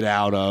difficult to get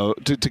out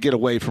of to get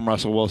away from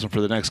Russell Wilson for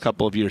the next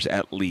couple of years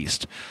at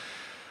least.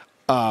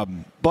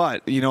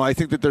 But I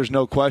think that there's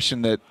no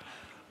question that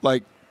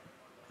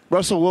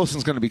Russell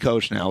Wilson's going to be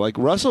coached now.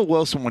 Russell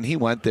Wilson, when he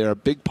went there, a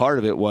big part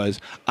of it was,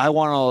 I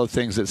want all the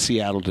things that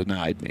Seattle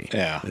denied me.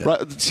 Yeah.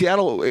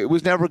 Seattle, it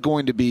was never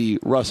going to be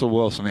Russell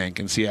Wilson Inc.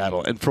 in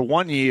Seattle. And for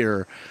 1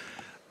 year,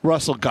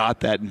 Russell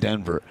got that in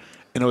Denver.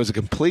 And it was a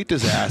complete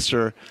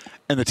disaster.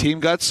 And the team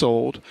got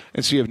sold.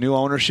 And so you have new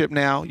ownership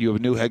now. You have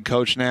a new head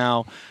coach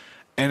now.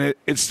 And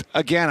it's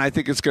again, I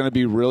think it's going to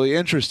be really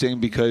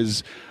interesting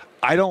because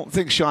I don't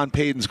think Sean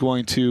Payton's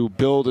going to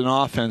build an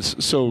offense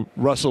so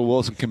Russell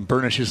Wilson can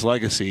burnish his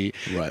legacy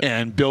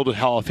and build a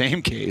Hall of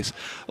Fame case.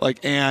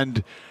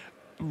 And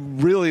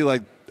really,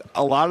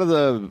 a lot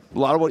of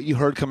what you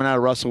heard coming out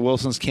of Russell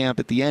Wilson's camp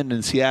at the end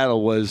in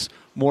Seattle was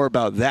more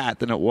about that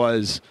than it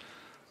was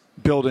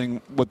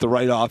building what the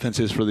right offense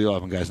is for the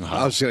 11 guys in the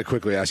huddle. I was just going to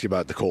quickly ask you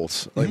about the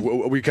Colts. Like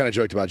we kind of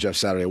joked about Jeff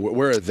Saturday.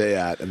 Where are they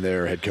at in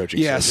their head coaching?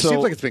 Yeah, search? It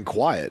seems like it's been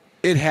quiet.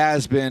 It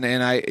has been,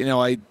 and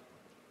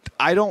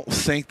I don't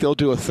think they'll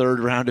do a third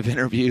round of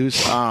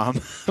interviews.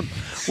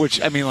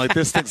 Which I mean, like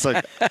this thing's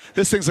like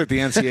the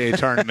NCAA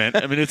tournament.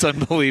 I mean, it's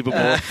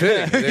unbelievable.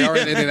 They are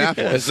in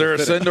Indianapolis. Is there a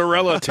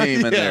Cinderella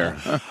team in there?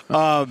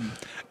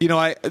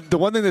 The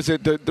one thing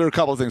there are a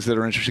couple of things that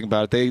are interesting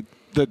about it.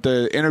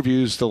 The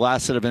interviews, the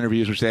last set of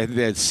interviews, which I think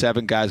they had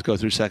 7 guys go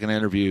through second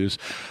interviews,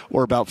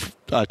 were about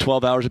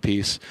 12 hours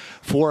apiece.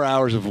 4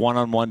 hours of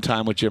one-on-one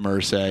time with Jim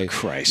Irsay.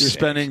 Christ,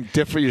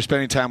 you're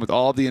spending time with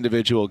all the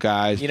individual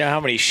guys. You know how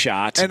many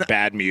shots and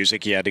bad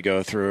music you had to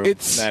go through in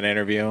that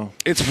interview?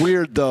 It's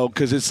weird though,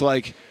 because it's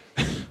like.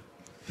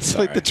 It's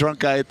like the drunk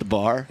guy at the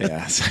bar.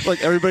 Yeah.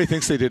 Like everybody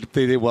thinks they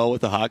did well with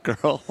the hot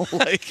girl.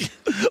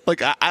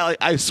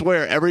 I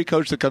swear every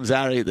coach that comes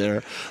out of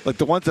there, like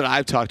the ones that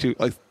I've talked to,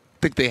 like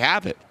think they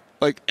have it.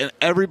 Like, and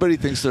everybody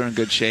thinks they're in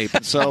good shape.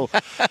 And so,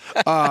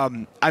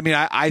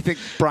 I think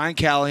Brian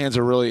Callahan's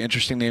a really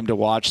interesting name to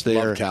watch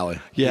there. Love Callie.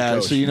 Yeah,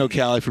 so you know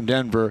Callie from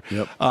Denver.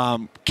 Yep.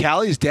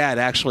 Callie's dad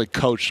actually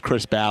coached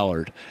Chris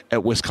Ballard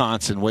at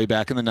Wisconsin way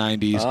back in the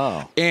 90s.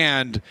 Oh.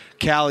 And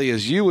Callie,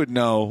 as you would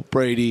know,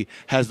 Brady,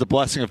 has the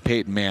blessing of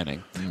Peyton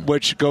Manning,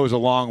 which goes a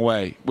long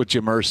way with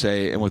Jim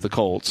Irsay and with the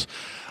Colts.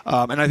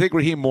 And I think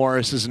Raheem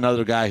Morris is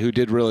another guy who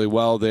did really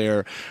well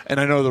there. And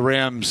I know the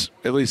Rams,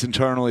 at least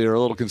internally, are a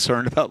little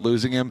concerned about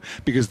losing him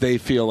because they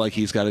feel like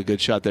he's got a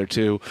good shot there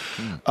too.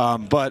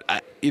 But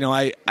I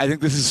think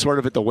this is sort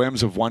of at the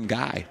whims of one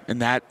guy,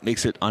 and that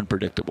makes it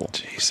unpredictable.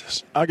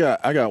 Jesus. I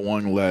got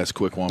one last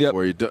quick one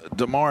for you.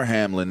 Damar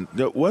Hamlin,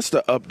 what's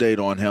the update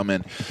on him?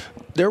 And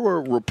there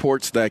were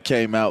reports that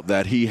came out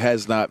that he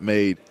has not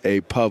made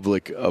a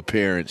public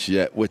appearance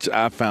yet, which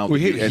I found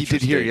he interesting.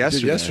 did here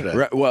yesterday.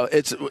 Right, well,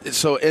 it's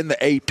so in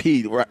the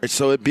AP, right,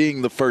 so it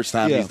being the first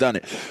time he's done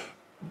it.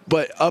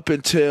 But up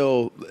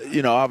until,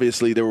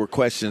 obviously there were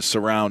questions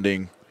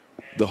surrounding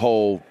the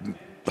whole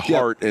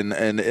heart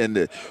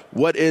and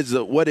what is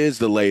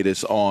the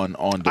latest on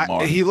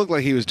DeMar? He looked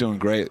like he was doing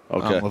great.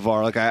 Okay.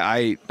 LeVar. Like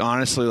I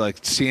honestly like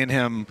seeing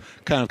him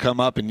kind of come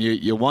up, and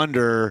you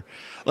wonder,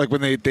 like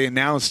when they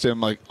announced him,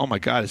 like, oh my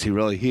God, is he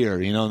really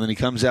here? And then he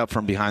comes out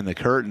from behind the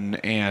curtain,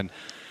 and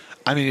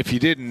I mean, if you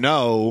didn't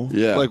know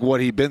like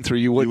what he'd been through,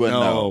 you wouldn't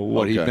know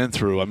what he'd been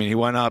through. I mean, he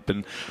went up,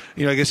 and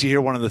I guess you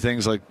hear one of the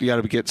things like you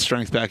got to get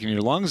strength back in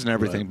your lungs and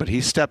everything. Right. But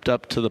he stepped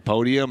up to the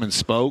podium and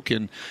spoke,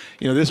 and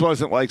this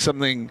wasn't like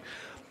something.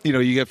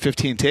 You get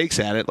 15 takes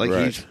at it. Like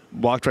he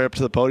walked right up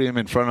to the podium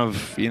in front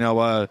of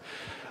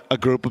a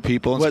group of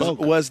people and spoke.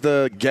 Was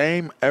the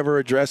game ever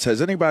addressed? Has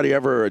anybody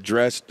ever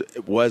addressed?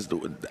 What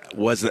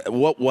was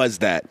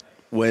that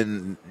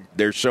when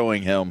they're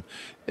showing him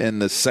in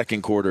the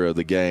second quarter of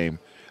the game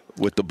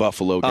with the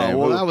Buffalo game? Oh,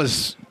 well, that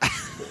was.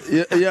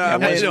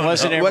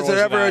 Was it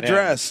ever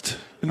addressed?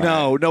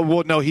 No.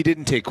 Well, no, he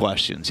didn't take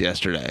questions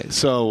yesterday.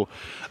 So.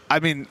 I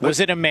mean, was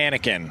it a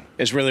mannequin?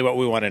 Is really what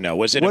we want to know.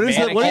 Was it a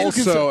mannequin?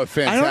 Also a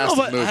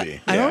fantastic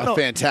movie. I don't know. A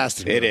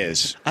fantastic movie. It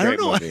is. I don't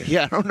know.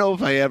 Yeah, I don't know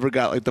if I ever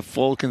got like the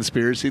full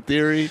conspiracy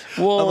theory.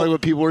 Well, like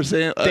what people were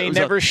saying. They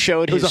never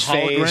showed his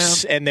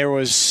face, and there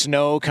was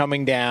snow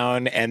coming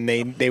down, and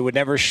they would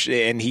never.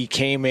 And he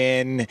came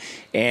in,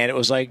 and it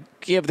was like.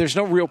 Yeah, but there's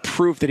no real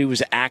proof that he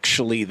was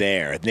actually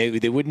there. They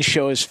wouldn't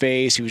show his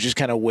face. He was just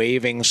kind of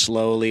waving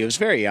slowly. It was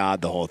very odd,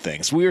 the whole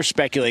thing. So we were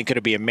speculating, could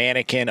it be a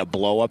mannequin, a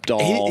blow-up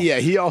doll?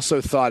 He also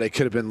thought it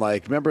could have been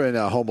like, remember in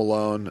Home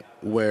Alone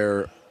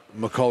where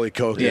Macaulay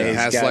Culkin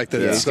has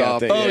the stuff?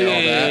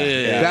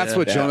 That's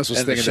what Jonas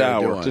was thinking they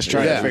were doing. Just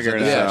trying to figure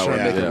it out. Trying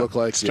to make it look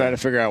like. Just trying to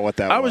figure out what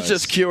that was. I was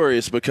just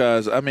curious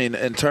because, I mean,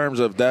 in terms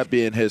of that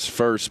being his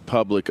first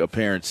public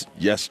appearance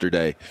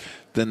yesterday,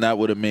 then that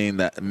would have meant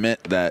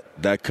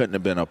that couldn't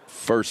have been a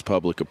first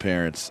public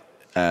appearance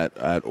at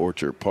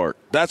Orchard Park.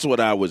 That's what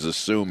I was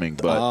assuming.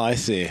 But I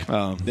see.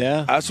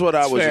 Yeah, that's what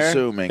I was fair.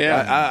 assuming.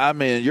 Yeah. I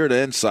mean, you're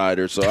the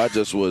insider, so I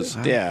just was,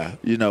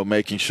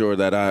 making sure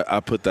that I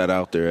put that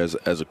out there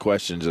as a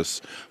question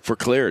just for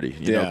clarity,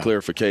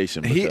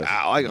 clarification.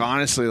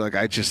 Honestly,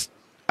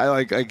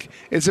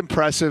 it's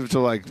impressive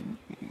to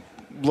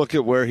look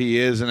at where he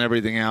is and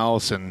everything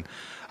else, and.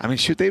 I mean,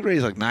 they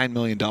raised like $9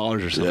 million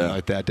or something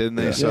like that, didn't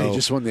they? Yeah. So he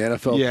just won the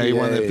NFL. Yeah, he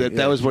won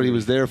that was what he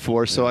was there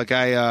for. So,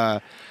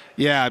 I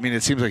mean,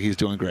 it seems like he's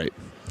doing great.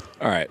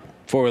 All right.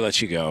 Before we let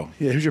you go.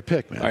 Yeah, who's your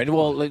pick, man? All right,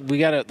 well, we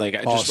got to, I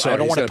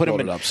don't want to put him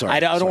in I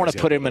don't want to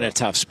put him in a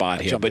tough spot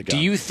here, but do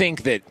you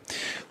think that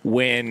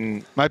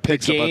when my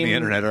pick's up on the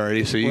internet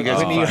already, so you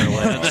guys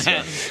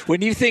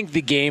when you think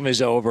the game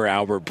is over,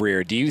 Albert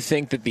Breer, do you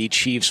think that the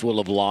Chiefs will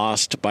have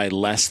lost by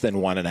less than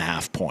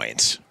 1.5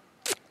 points?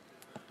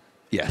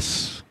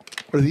 Yes.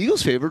 Are the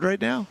Eagles favored right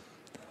now?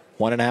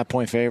 1.5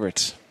 point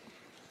favorites.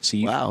 So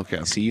you, wow.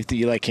 Okay. So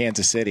you like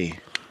Kansas City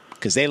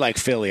because they like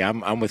Philly.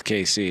 I'm with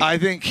KC. I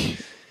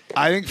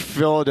think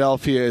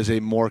Philadelphia is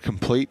a more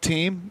complete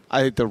team.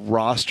 I think the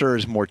roster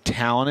is more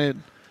talented.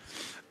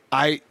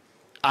 I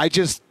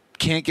just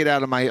can't get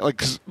out of my like.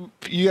 'Cause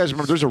you guys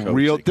remember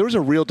there was a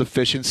real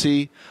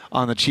deficiency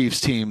on the Chiefs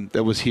team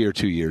that was here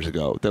 2 years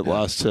ago that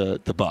lost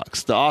to the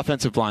Bucs. The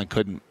offensive line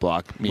couldn't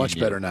block me. Much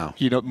better now.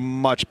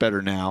 Much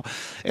better now,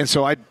 and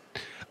so I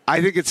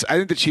think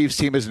the Chiefs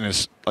team isn't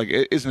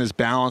as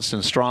balanced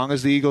and strong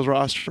as the Eagles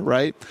roster,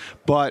 right?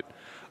 But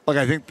like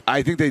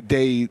I think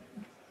they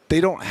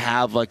don't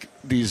have like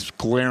these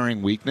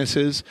glaring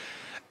weaknesses,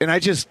 and I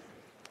just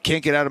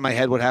can't get out of my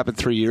head what happened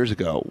 3 years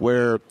ago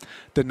where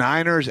the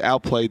Niners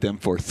outplayed them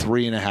for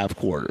 3.5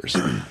 quarters.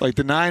 Like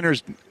the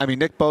Niners, I mean,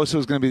 Nick Bosa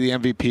was going to be the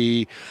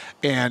MVP,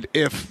 and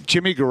if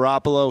Jimmy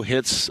Garoppolo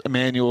hits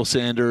Emmanuel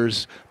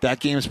Sanders, that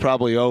game's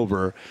probably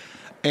over.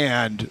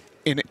 And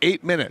in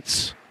 8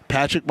 minutes,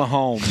 Patrick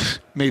Mahomes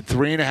made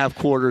 3.5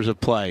 quarters of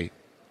play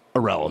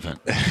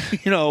irrelevant,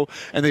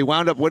 and they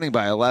wound up winning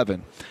by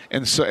 11.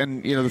 And so,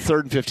 the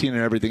 3rd and 15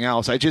 and everything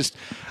else.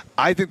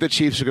 I think the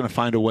Chiefs are going to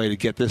find a way to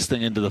get this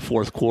thing into the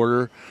fourth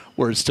quarter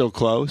where it's still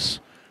close.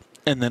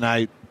 And then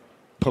I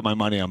put my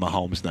money on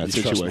Mahomes in that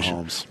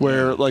situation.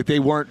 Where like they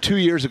weren't 2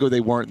 years ago, they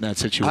weren't in that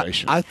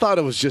situation. I thought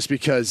it was just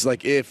because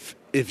like if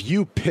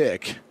you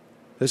pick,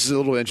 this is a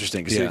little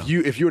interesting because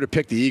if you were to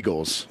pick the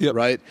Eagles,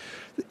 right?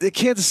 The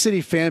Kansas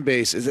City fan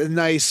base is a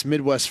nice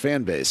Midwest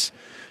fan base.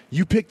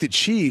 You pick the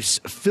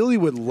Chiefs, Philly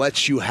would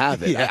let you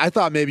have it. Yeah. I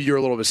thought maybe you were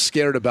a little bit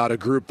scared about a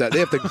group that they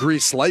have to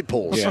grease light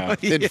poles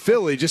in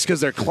Philly just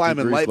because they're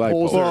climbing light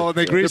poles. Well,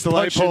 they grease the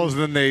light poles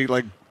and then they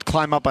like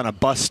climb up on a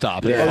bus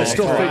stop. Yeah. They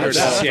still figure it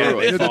out. Yeah,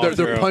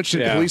 they're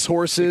punching police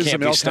horses. I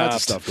mean, all kinds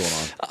of stuff going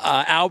on.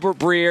 Albert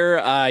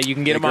Breer, you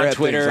can get him on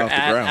Twitter at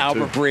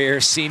Albert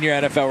Breer, senior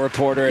NFL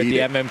reporter at the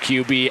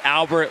MMQB.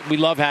 Albert, we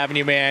love having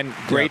you, man.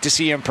 Great to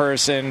see you in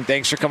person.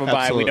 Thanks for coming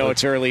by. We know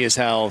it's early as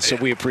hell, so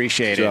we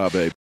appreciate it. Good job,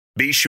 babe.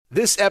 Be sure.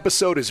 This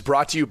episode is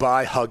brought to you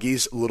by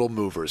Huggies Little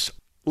Movers.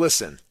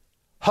 Listen,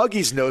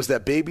 Huggies knows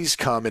that babies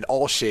come in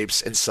all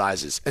shapes and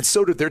sizes, and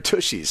so do their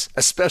tushies,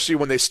 especially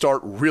when they start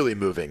really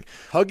moving.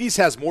 Huggies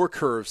has more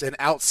curves and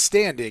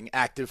outstanding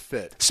active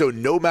fit. So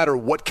no matter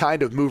what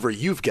kind of mover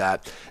you've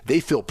got,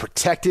 they feel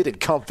protected and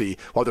comfy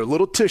while their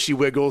little tushy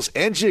wiggles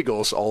and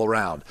jiggles all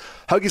around.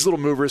 Huggies Little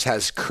Movers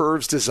has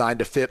curves designed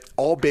to fit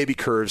all baby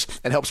curves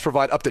and helps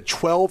provide up to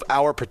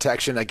 12-hour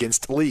protection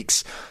against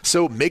leaks.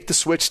 So make the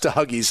switch to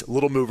Huggies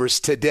Little Movers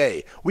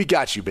today. We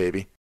got you,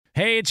 baby.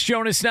 Hey, it's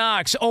Jonas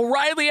Knox.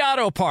 O'Reilly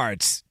Auto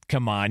Parts.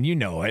 Come on, you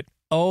know it.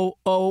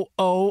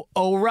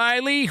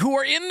 O'Reilly, who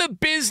are in the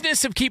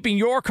business of keeping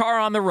your car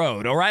on the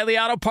road. O'Reilly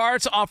Auto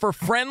Parts offer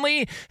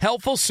friendly,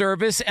 helpful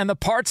service and the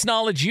parts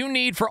knowledge you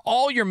need for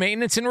all your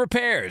maintenance and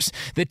repairs.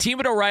 The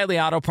team at O'Reilly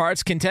Auto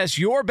Parts can test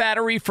your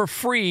battery for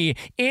free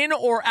in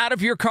or out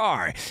of your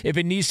car. If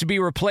it needs to be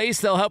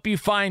replaced, they'll help you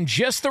find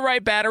just the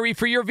right battery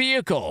for your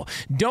vehicle.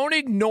 Don't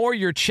ignore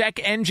your check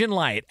engine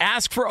light.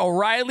 Ask for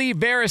O'Reilly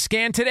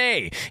Veriscan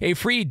today, a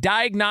free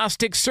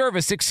diagnostic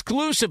service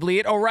exclusively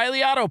at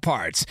O'Reilly Auto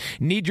Parts.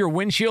 Need your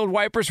windshield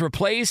wipers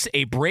replaced,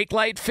 a brake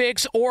light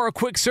fix, or a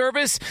quick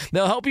service?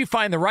 They'll help you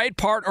find the right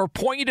part or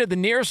point you to the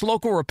nearest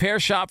local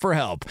repair shop for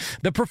help.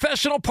 The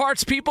professional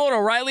parts people at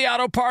O'Reilly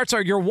Auto Parts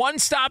are your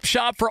one-stop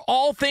shop for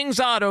all things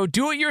auto.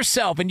 Do it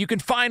yourself, and you can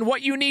find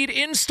what you need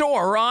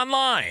in-store or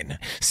online.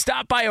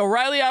 Stop by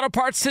O'Reilly Auto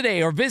Parts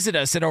today or visit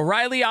us at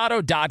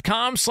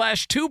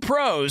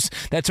O'ReillyAuto.com/2pros.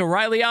 That's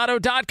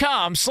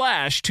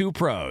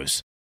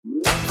O'ReillyAuto.com/2pros.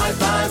 High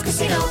Five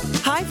Casino.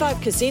 High Five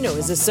Casino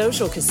is a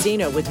social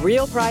casino with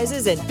real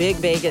prizes and big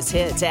Vegas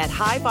hits at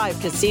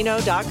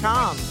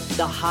highfivecasino.com.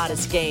 The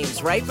hottest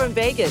games right from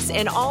Vegas,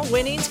 and all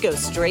winnings go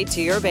straight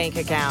to your bank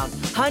account.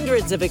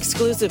 Hundreds of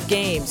exclusive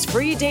games,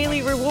 free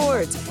daily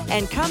rewards,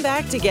 and come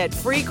back to get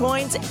free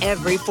coins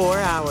every 4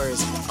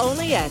 hours.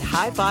 Only at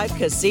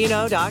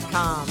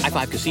highfivecasino.com. High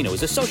Five Casino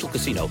is a social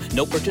casino.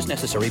 No purchase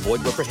necessary.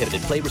 Void where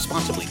prohibited. Play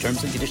responsibly.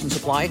 Terms and conditions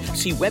apply.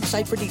 See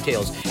website for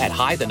details at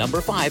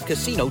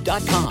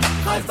high5casino.com.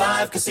 High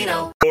Five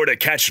Casino. Or to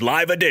catch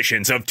live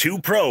editions of Two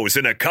Pros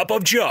and a Cup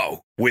of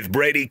Joe with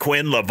Brady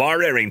Quinn,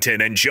 LeVar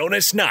Arrington, and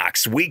Jonas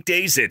Knox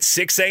weekdays at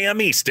 6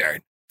 a.m.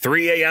 Eastern,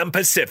 3 a.m.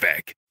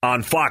 Pacific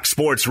on Fox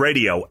Sports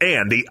Radio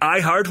and the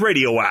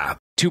iHeartRadio app.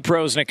 Two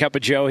Pros and a Cup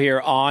of Joe here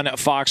on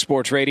Fox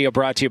Sports Radio,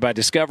 brought to you by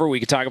Discover. We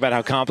could talk about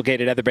how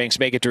complicated other banks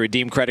make it to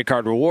redeem credit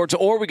card rewards,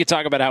 or we could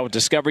talk about how with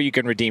Discover you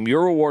can redeem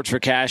your rewards for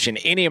cash in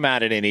any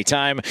amount at any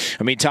time.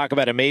 I mean, talk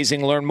about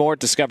amazing. Learn more at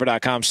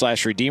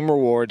discover.com/redeem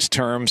rewards.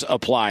 Terms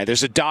apply.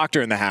 There's a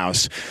doctor in the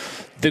house.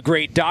 The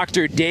great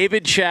Dr.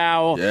 David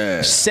Chao,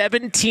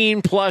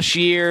 17-plus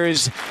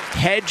years,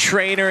 head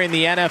trainer in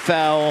the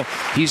NFL.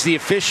 He's the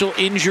official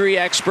injury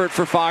expert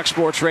for Fox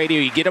Sports Radio.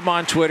 You get him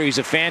on Twitter. He's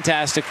a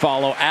fantastic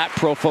follow, at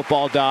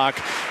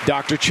ProFootballDoc.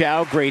 Dr.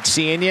 Chao, great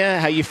seeing you.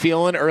 How you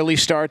feeling? Early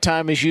start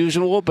time as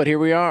usual, but here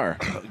we are.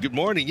 Good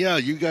morning. Yeah,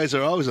 you guys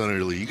are always on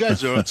early. You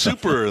guys are on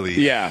super early.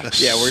 Yeah,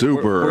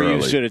 we're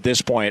used to it at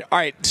this point. All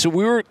right, so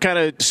we were kind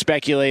of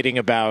speculating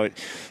about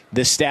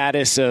the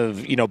status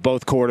of,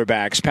 both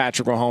quarterbacks.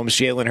 Patrick Mahomes,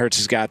 Jalen Hurts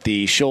has got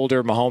the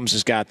shoulder. Mahomes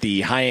has got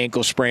the high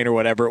ankle sprain or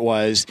whatever it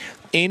was.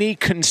 Any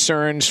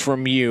concerns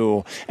from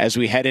you as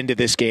we head into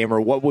this game, or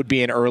what would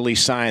be an early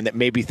sign that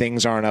maybe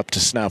things aren't up to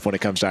snuff when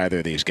it comes to either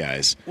of these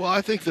guys? Well,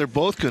 I think they're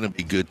both going to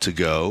be good to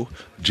go.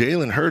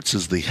 Jalen Hurts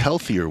is the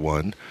healthier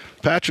one.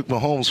 Patrick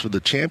Mahomes for the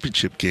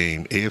championship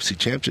game, AFC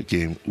championship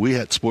game, we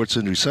had Sports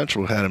Injury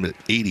Central had him at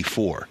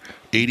 84%.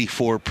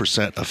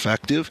 84%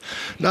 effective,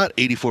 not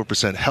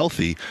 84%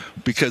 healthy,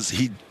 because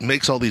he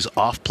makes all these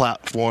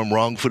off-platform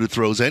wrong-footed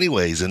throws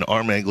anyways and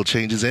arm angle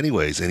changes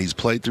anyways, and he's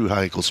played through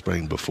high ankle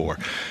sprain before.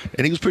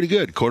 And he was pretty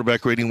good.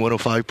 Quarterback rating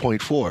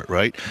 105.4,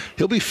 right?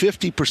 He'll be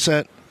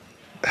 50%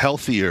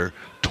 healthier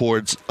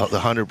towards the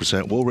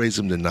 100%. We'll raise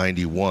him to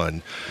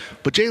 91.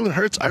 But Jalen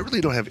Hurts, I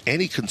really don't have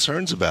any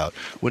concerns about.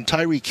 When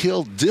Tyreek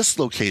Hill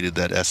dislocated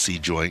that SC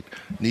joint,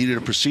 needed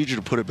a procedure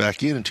to put it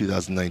back in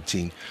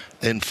 2019,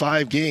 in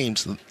 5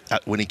 games,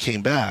 when he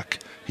came back,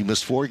 he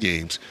missed 4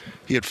 games.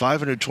 He had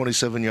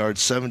 527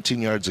 yards,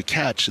 17 yards a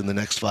catch in the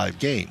next 5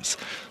 games.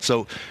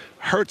 So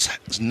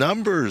Hurts'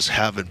 numbers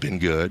haven't been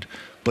good,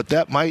 but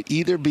that might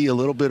either be a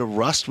little bit of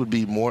rust would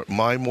be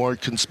my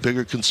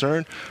bigger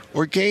concern,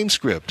 or game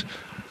script.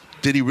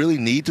 Did he really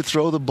need to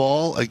throw the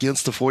ball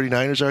against the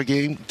 49ers our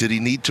game? Did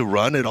he need to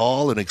run at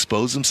all and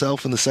expose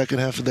himself in the second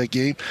half of that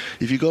game?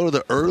 If you go to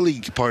the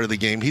early part of the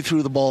game, he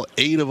threw the ball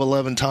 8 of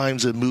 11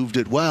 times and moved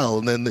it well,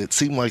 and then it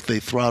seemed like they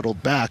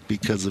throttled back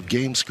because of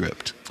game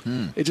script.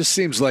 It just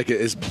seems like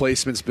his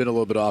placement's been a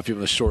little bit off,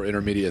 even the short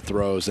intermediate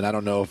throws, and I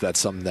don't know if that's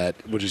something that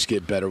would just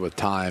get better with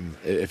time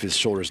if his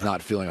shoulder's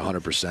not feeling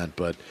 100%.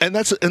 But and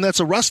that's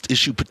a rust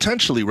issue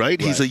potentially,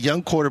 right? He's a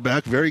young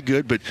quarterback, very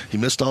good, but he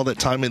missed all that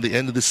time at the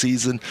end of the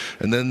season,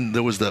 and then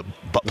there was the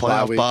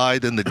playoff bye,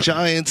 then the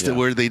Giants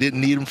where they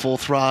didn't need him full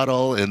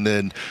throttle, and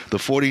then the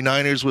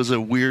 49ers was a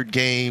weird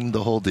game,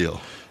 the whole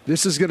deal.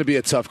 This is going to be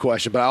a tough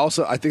question, but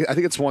I think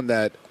it's one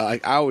that I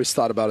always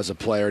thought about as a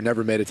player.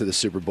 Never made it to the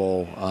Super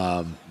Bowl,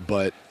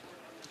 but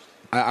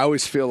I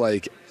always feel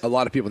like a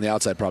lot of people on the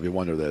outside probably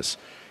wonder this.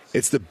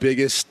 It's the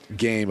biggest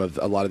game of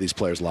a lot of these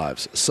players'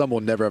 lives. Some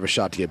will never have a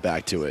shot to get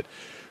back to it.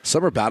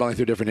 Some are battling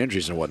through different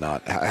injuries and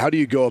whatnot. How do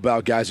you go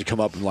about guys who come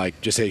up and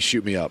just, hey,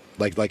 shoot me up?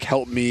 Like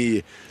help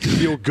me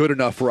feel good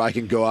enough where I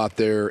can go out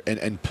there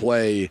and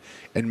play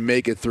and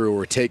make it through,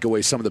 or take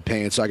away some of the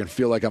pain so I can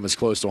feel like I'm as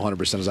close to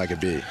 100% as I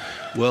could be?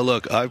 Well,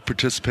 look, I've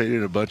participated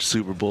in a bunch of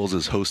Super Bowls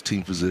as host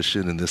team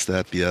physician and this,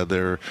 that, the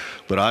other,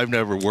 but I've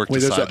never worked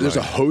there's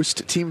a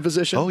host team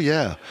physician? Oh,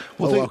 yeah.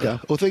 Well,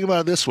 think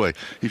about it this way.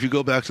 If you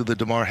go back to the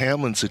Damar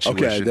Hamlin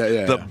situation,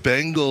 the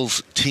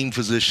Bengals team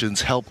physicians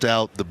helped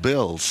out the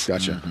Bills.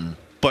 Gotcha. Mm-hmm.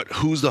 But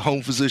who's the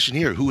home physician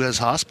here? Who has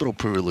hospital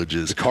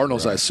privileges? The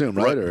Cardinals, I assume,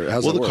 right? Or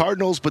the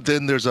Cardinals, but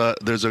then there's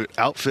an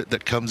outfit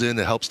that comes in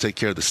that helps take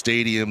care of the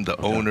stadium, the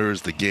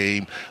owners, the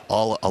game,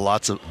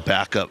 lots of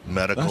backup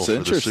medical for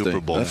the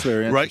Super Bowl. That's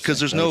very interesting. Right? Because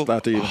there's no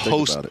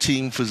host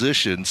team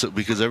physician,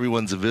 because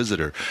everyone's a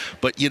visitor.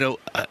 But,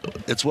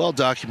 it's well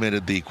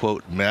documented, the,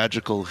 quote,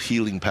 magical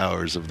healing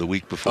powers of the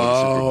week before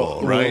the Super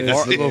Bowl, right?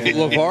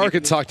 LeVar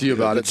could talk to you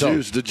about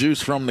The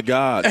juice from the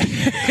God.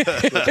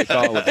 That's what they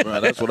call it. Right?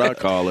 That's what I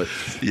call it.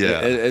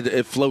 Yeah,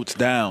 it floats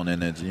down,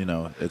 and it's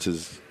it's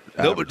his.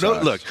 No,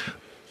 look,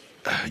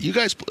 you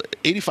guys,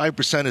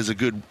 85% is a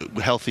good,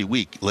 healthy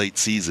week late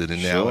season,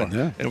 and now,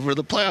 and for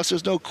the playoffs,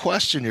 there's no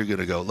question you're going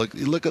to go.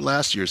 Look at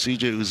last year,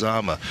 C.J.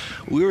 Uzomah.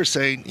 We were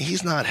saying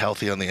he's not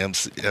healthy on the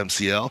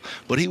MCL,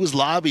 but he was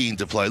lobbying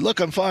to play. Look,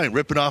 I'm fine,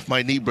 ripping off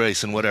my knee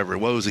brace and whatever.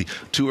 What was he?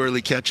 2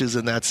 early catches,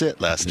 and that's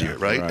it last year,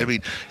 right? I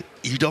mean,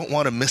 you don't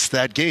want to miss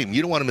that game.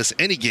 You don't want to miss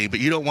any game, but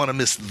you don't want to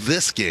miss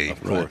this game.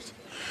 Of course.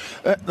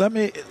 Let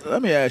me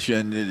ask you,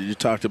 and you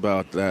talked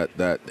about that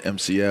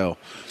MCL.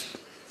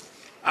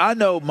 I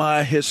know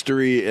my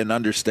history and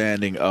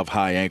understanding of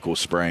high ankle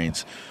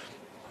sprains.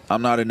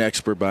 I'm not an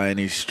expert by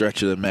any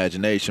stretch of the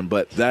imagination,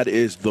 but that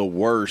is the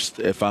worst,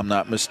 if I'm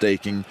not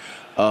mistaken,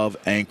 of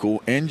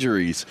ankle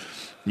injuries.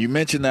 You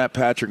mentioned that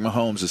Patrick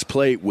Mahomes has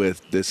played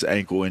with this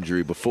ankle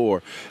injury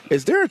before.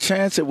 Is there a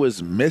chance it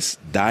was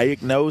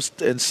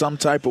misdiagnosed in some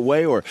type of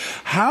way? Or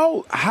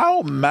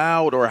how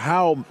mild or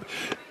how,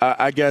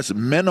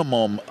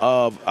 minimum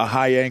of a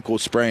high ankle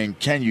sprain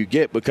can you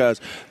get? Because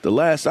the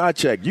last I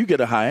checked, you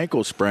get a high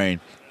ankle sprain,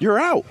 you're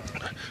out.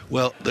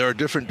 Well, there are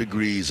different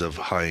degrees of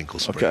high ankle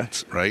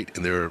sprains, right?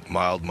 And there are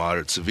mild,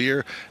 moderate,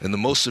 severe, and the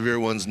most severe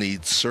ones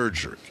need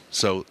surgery.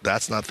 So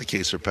that's not the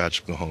case for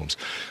Patrick Mahomes.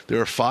 There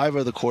are 5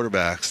 other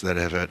quarterbacks that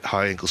have had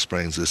high ankle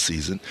sprains this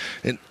season,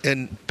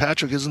 and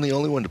Patrick isn't the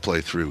only one to play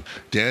through.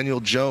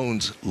 Daniel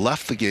Jones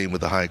left the game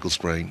with a high ankle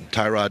sprain.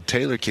 Tyrod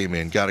Taylor came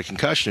in, got a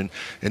concussion,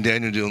 and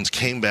Daniel Jones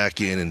came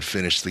back in and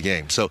finished the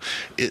game. So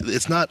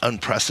it's not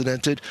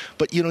unprecedented,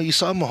 but you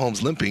saw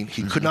Mahomes limping.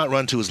 He could not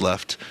run to his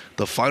left.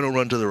 The final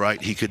run to the right,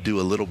 he could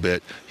do a little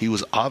bit. He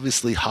was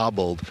obviously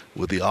hobbled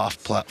with the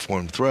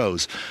off-platform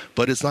throws,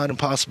 but it's not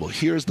impossible.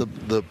 Here's the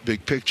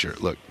big picture.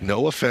 Look,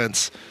 no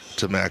offense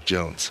to Mac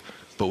Jones,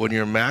 but when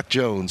you're Mac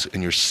Jones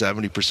and you're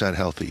 70%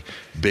 healthy,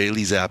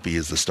 Bailey Zappi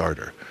is the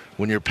starter.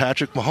 when you're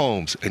Patrick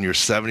Mahomes and you're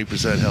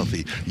 70%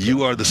 healthy,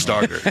 you are the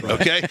starter.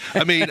 Okay,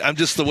 I mean, I'm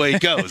just the way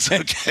it goes.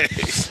 Okay,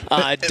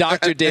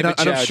 Dr. David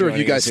and I'm sure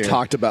you guys here.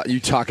 talk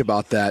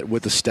about that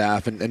with the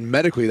staff, and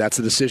medically, that's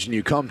the decision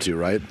you come to,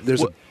 right?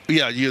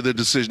 The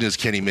decision is,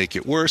 can he make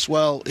it worse?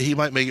 Well, he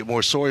might make it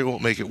more sore. He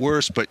won't make it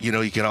worse, but, you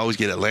can always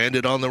get it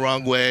landed on the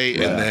wrong way,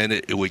 and then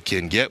it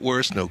can get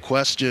worse, no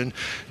question.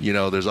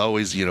 There's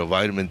always,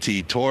 vitamin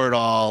T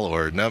Toradol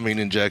or numbing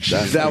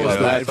injections.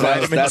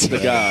 That's the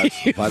gods.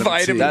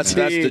 Vitamin T. That's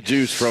the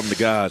juice from the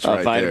gods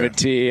right vitamin there.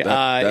 T.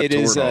 It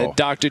is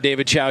Dr.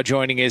 David Chow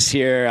joining us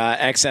here,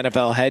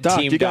 ex-NFL head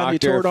team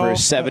doctor for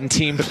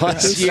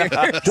 17-plus years.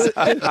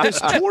 Does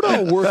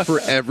Toradol work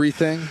for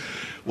everything?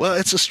 Well,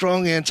 it's a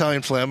strong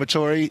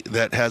anti-inflammatory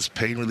that has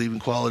pain-relieving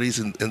qualities,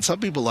 and some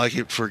people like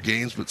it for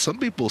games, but some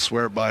people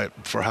swear by it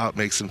for how it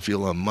makes them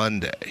feel on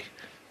Monday.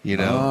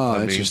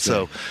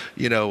 Obviously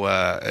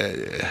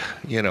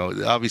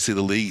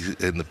the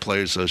league and the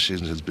Players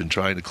Association has been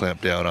trying to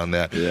clamp down on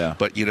that. Yeah.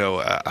 But,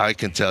 I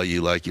can tell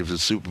you, like, if the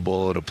Super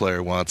Bowl and a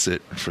player wants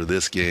it for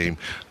this game,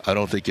 I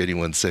don't think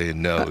anyone's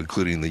saying no,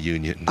 including the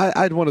union. I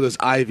had one of those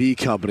IV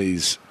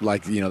companies,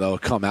 like, they'll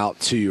come out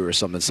to you or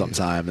something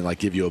sometime and, like,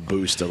 give you a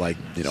boost of, like,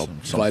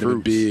 vitamin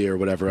B or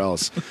whatever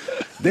else.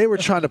 They were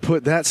trying to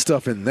put that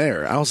stuff in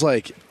there. I was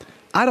like,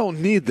 I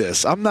don't need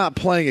this. I'm not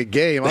playing a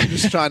game. I'm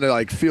just trying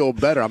to feel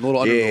better. I'm a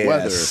little under the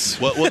weather.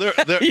 Well, they're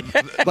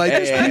like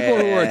there's people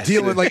who are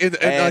dealing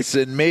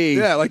and me.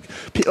 Yeah,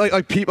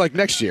 like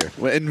next year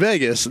in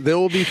Vegas, there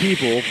will be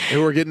people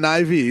who are getting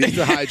IVs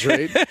to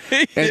hydrate,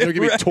 and they're going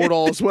to be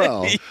Toradol as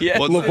well. Yes.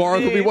 Well,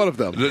 LeVar will be one of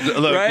them.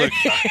 Look,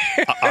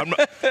 I'm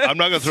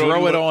not going to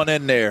throw it on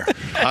in there.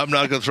 I'm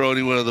not going to throw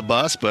anyone on the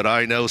bus, but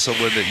I know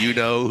someone that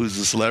who's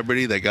a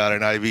celebrity that got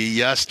an IV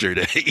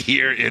yesterday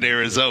here in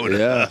Arizona.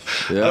 Yeah.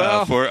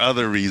 For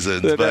other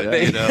reasons, but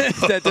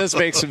that does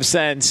make some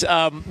sense.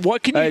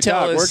 What can you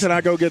tell Doc, us? Where can I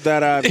go get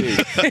that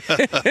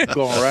IV?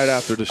 Going right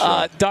after the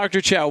show. Dr.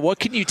 Chow, what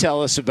can you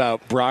tell us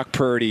about Brock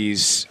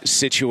Purdy's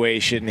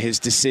situation, his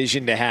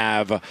decision to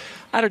have?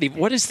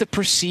 What is the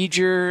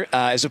procedure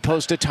as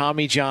opposed to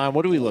Tommy John?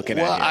 What are we looking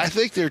at? Well, here? I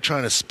think they're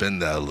trying to spin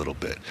that a little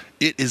bit.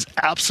 It is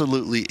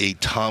absolutely a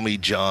Tommy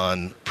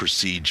John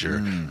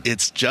procedure.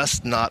 It's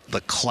just not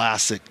the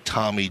classic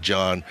Tommy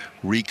John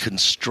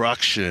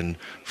reconstruction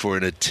for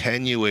an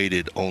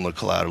attenuated ulnar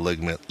collateral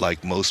ligament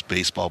like most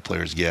baseball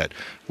players get,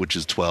 which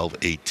is 12,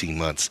 18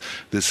 months.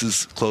 This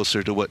is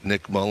closer to what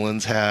Nick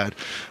Mullins had,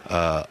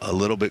 a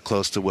little bit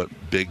close to what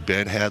Big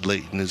Ben had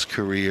late in his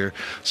career.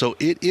 So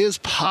it is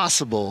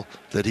possible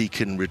that he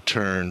can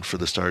return for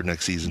the start of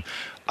next season.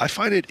 I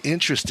find it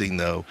interesting,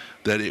 though,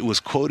 that it was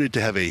quoted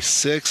to have a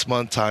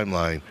 6-month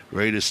timeline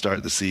ready to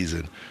start the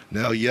season.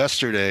 Now,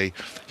 yesterday,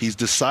 he's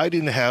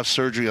deciding to have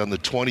surgery on the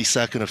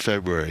 22nd of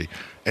February,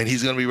 and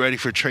he's going to be ready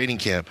for training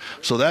camp.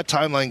 So that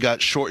timeline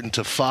got shortened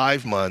to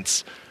 5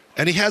 months.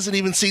 And he hasn't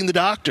even seen the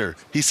doctor.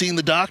 He's seen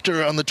the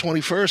doctor on the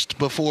 21st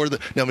before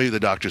now maybe the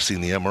doctor's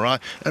seen the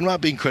MRI. I'm not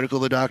being critical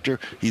of the doctor.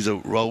 He's a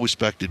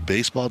well-respected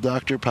baseball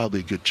doctor, probably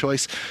a good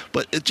choice.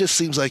 But it just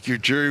seems like you're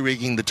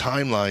jury-rigging the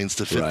timelines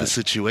to fit the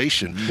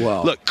situation.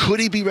 Well, look,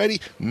 could he be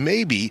ready?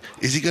 Maybe.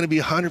 Is he going to be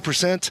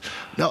 100%?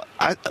 No,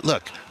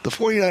 look, the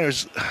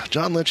 49ers,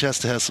 John Lynch has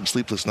to have some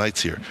sleepless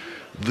nights here.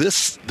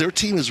 Their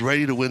team is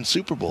ready to win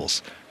Super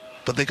Bowls.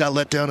 But they got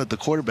let down at the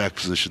quarterback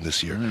position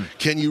this year.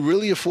 Can you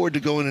really afford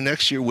to go into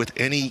next year with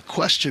any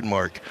question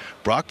mark?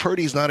 Brock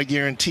Purdy's not a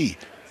guarantee.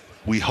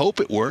 We hope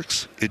it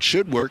works. It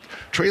should work.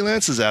 Trey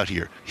Lance is out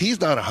here.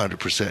 He's not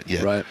 100%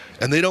 yet. Right.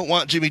 And they don't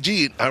want Jimmy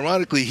G.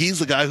 Ironically, he's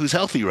the guy who's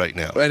healthy right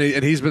now. And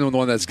he's been the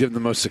one that's given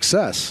the most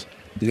success.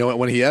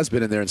 When he has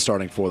been in there and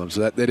starting for them.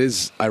 So that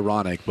is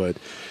ironic, but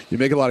you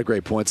make a lot of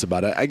great points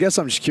about it. I guess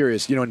I'm just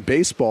curious, in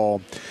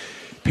baseball,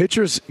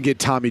 pitchers get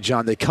Tommy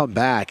John, they come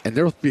back, and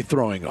they'll be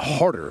throwing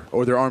harder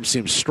or their arm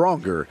seems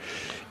stronger.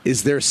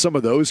 Is there some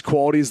of those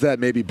qualities that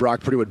maybe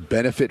Brock Purdy would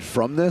benefit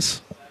from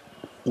this?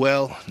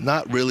 Well,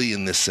 not really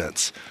in this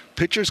sense.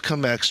 Pitchers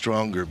come back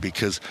stronger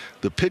because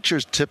the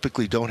pitchers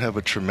typically don't have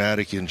a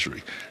traumatic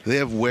injury. They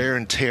have wear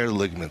and tear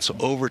ligaments. So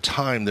over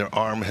time, their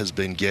arm has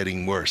been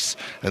getting worse,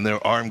 and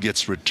their arm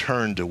gets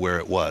returned to where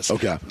it was.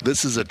 Okay.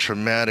 This is a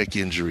traumatic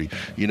injury.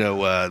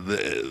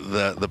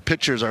 The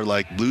pitchers are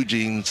like blue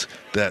jeans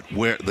that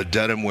the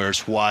denim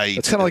wears white.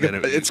 It's kind of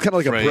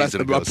like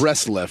a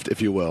breast lift,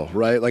 if you will,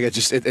 right? Like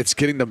it's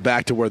getting them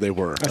back to where they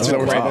were. That's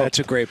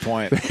a great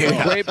point.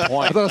 Great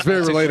point. I thought it was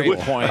very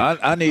relatable.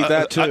 I need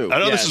that too. I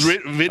know this is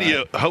video.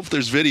 I hope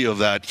there's video of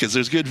that because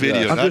there's good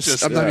video, not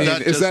just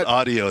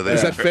audio there.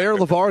 Is that fair,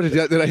 LeVar?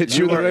 Did I hit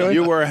you?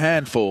 You were a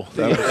handful.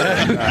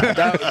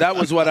 That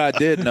was what I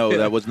did know.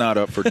 That was not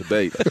up for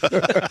debate.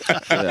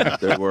 Yeah,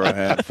 there were a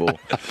handful.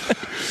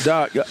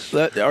 Doc,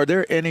 are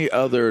there any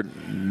other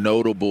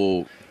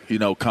notable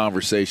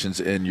conversations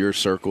in your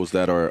circles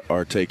that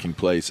are taking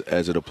place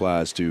as it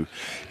applies to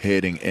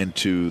heading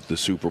into the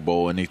Super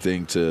Bowl?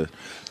 Anything to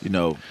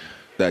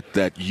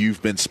that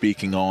you've been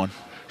speaking on?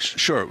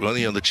 Sure. Well,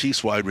 the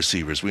Chiefs wide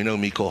receivers. We know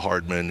Mecole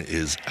Hardman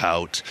is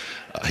out.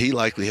 He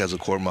likely has a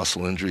core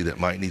muscle injury that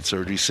might need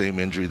surgery, same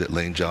injury that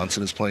Lane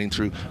Johnson is playing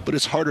through, but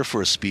it's harder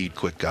for a speed,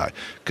 quick guy.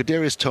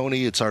 Kadarius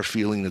Toney, it's our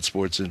feeling at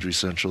Sports Injury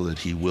Central that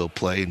he will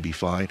play and be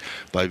fine.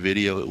 By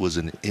video, it was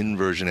an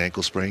inversion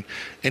ankle sprain,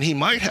 and he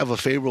might have a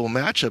favorable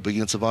matchup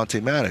against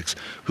Avonte Maddox,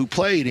 who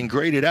played and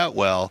graded out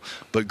well,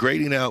 but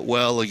grading out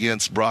well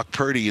against Brock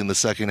Purdy in the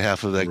second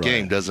half of that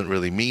game doesn't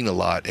really mean a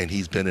lot, and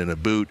he's been in a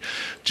boot.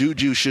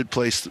 Juju should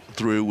play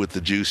through with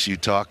the juice you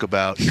talk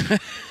about.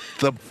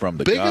 The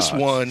biggest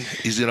one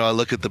is, I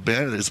look at the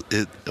band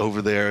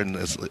over there, and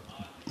it's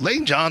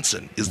Lane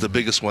Johnson is the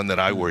biggest one that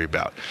I worry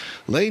about.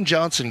 Lane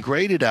Johnson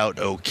graded out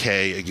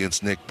okay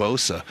against Nick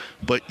Bosa,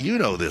 but you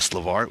know this,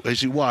 LeVar.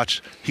 As you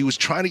watch, he was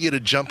trying to get a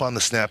jump on the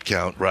snap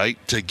count, right,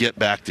 to get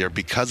back there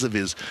because of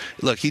his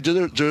 – look, he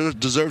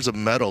deserves a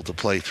medal to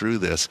play through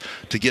this,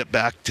 to get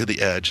back to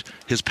the edge.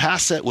 His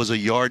pass set was a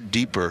yard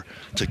deeper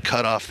to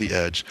cut off the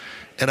edge.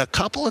 And a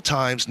couple of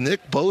times,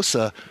 Nick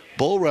Bosa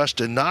bull rushed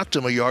and knocked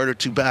him a yard or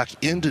two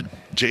back into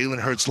Jalen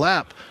Hurts'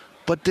 lap,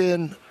 but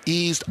then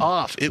eased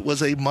off. It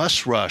was a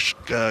must rush,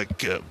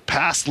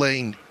 pass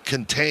lane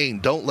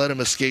contained, don't let him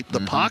escape the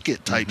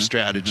pocket type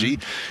strategy.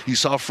 You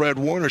saw Fred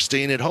Warner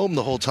staying at home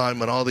the whole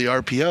time on all the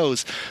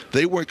RPOs.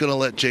 They weren't going to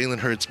let Jalen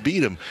Hurts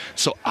beat him.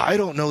 So I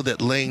don't know that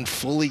Lane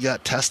fully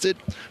got tested,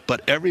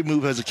 but every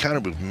move has a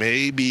counter move.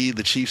 Maybe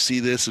the Chiefs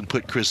see this and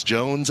put Chris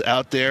Jones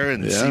out there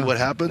and see what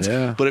happens.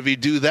 Yeah. But if you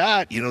do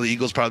that, the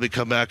Eagles probably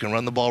come back and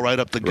run the ball right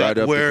up the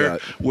gut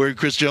where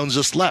Chris Jones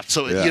just left.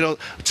 So,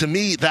 to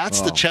me,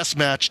 that's the chess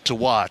match to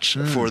watch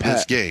for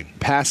this game.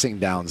 Passing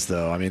downs,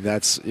 though, I mean,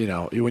 that's,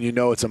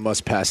 when it's a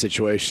must-pass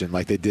situation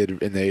like they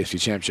did in the AFC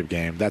Championship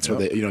game. That's where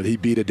he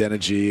beat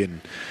Adeniji,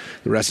 and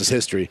the rest is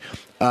history.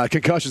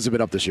 Concussions have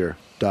been up this year,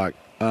 Doc.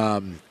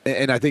 And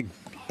I think,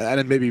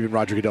 and maybe even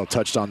Roger Goodell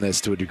touched on this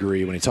to a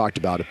degree when he talked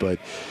about it, but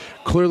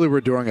clearly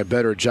we're doing a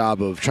better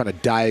job of trying to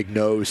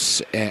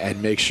diagnose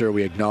and make sure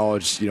we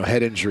acknowledge,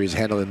 head injuries,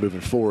 handle them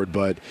moving forward.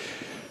 But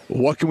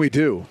what can we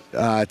do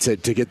to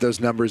get those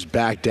numbers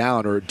back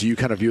down, or do you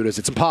kind of view it as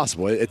it's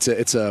impossible? It's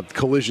a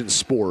collision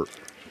sport.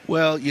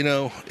 Well,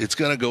 it's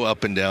going to go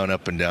up and down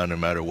no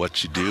matter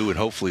what you do, and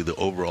hopefully the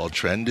overall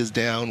trend is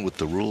down with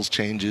the rules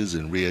changes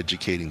and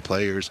re-educating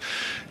players.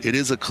 It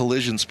is a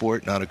collision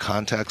sport, not a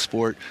contact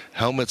sport.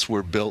 Helmets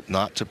were built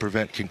not to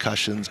prevent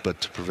concussions,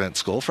 but to prevent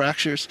skull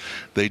fractures.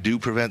 They do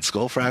prevent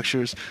skull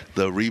fractures.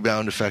 The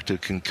rebound effect of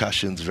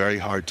concussions, very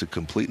hard to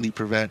completely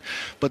prevent.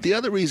 But the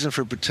other reason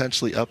for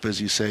potentially up, as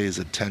you say, is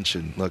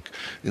attention. Look,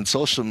 in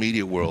social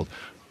media world,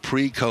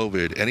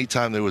 pre-COVID,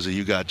 anytime there was a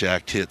 "you got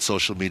jacked" hit,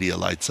 social media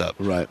lights up.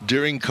 Right.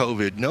 During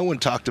COVID, no one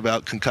talked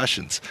about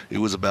concussions. It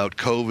was about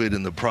COVID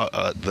and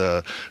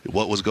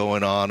what was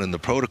going on and the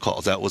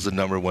protocols. That was the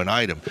number one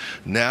item.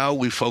 Now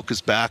we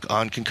focus back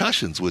on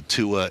concussions with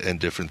Tua and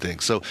different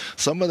things. So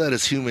some of that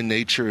is human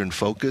nature and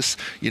focus.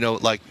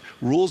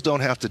 Rules don't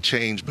have to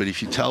change, but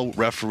if you tell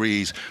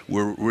referees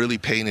we're really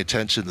paying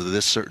attention to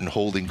this certain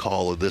holding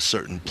call or this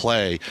certain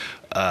play,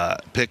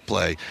 pick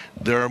play,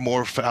 there are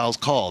more fouls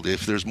called.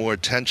 If there's more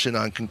attention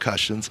on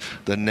concussions,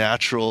 the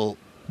natural,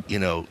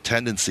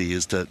 tendency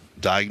is to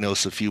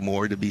diagnose a few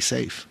more to be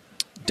safe.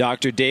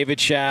 Dr. David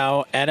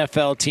Chao,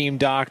 NFL team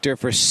doctor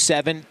for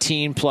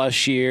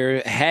 17-plus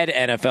years, head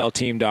NFL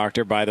team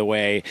doctor, by the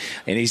way,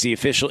 and he's the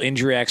official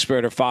injury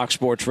expert of Fox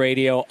Sports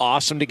Radio.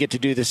 Awesome to get to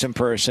do this in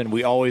person.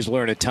 We always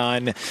learn a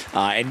ton.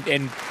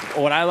 And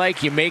what I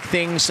like, you make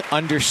things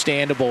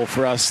understandable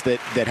for us that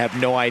have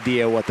no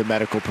idea what the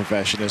medical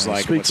profession is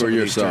like. Speak for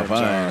yourself.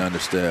 I don't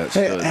understand.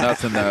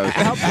 Nothing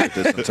that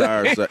this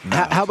entire second.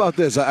 How about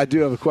this? I do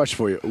have a question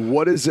for you.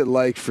 What is it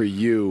like for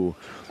you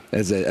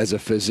as a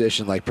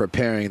physician,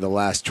 preparing the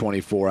last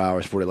 24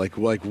 hours for it? Like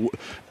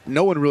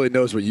no one really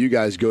knows what you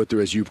guys go through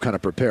as you kind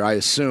of prepare. I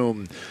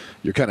assume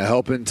you're kind of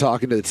helping,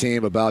 talking to the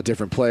team about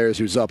different players,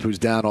 who's up, who's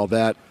down, all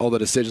the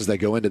decisions that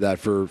go into that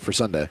for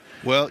Sunday.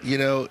 Well,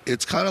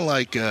 it's kind of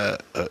like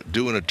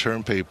doing a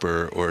term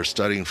paper or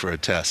studying for a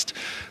test.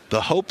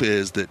 The hope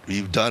is that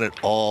you've done it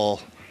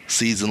all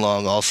season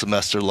long, all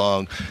semester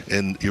long,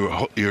 and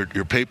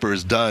your paper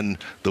is done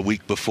the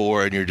week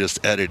before and you're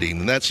just editing.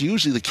 And that's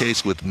usually the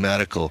case with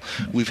medical.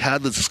 We've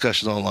had the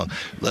discussions all along.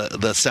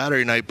 The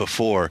Saturday night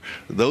before,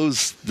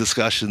 those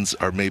discussions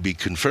are maybe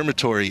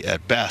confirmatory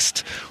at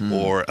best,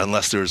 or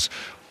unless there's,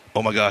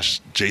 oh my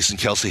gosh, Jason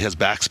Kelce has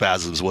back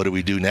spasms. What do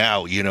we do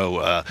now? Or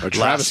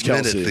Travis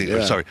Kelce.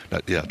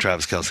 Thing.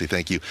 Travis Kelce.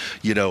 Thank you.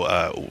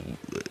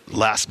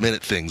 Last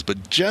minute things.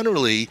 But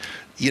generally,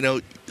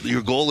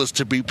 your goal is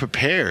to be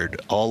prepared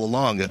all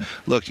along.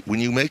 Look, when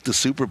you make the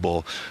Super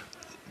Bowl,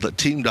 the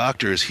team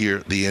doctor is here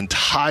the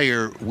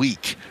entire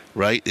week,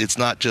 right? It's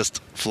not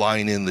just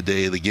flying in the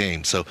day of the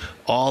game. So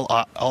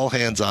all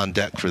hands on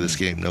deck for this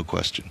game, no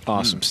question.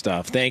 Awesome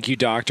stuff. Thank you,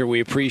 Doctor.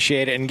 We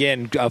appreciate it. And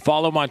again,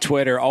 follow him on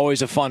Twitter.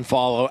 Always a fun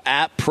follow,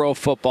 at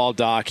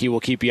ProFootballDoc. He will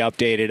keep you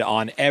updated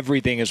on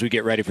everything as we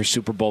get ready for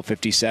Super Bowl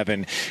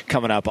 57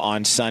 coming up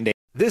on Sunday.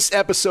 This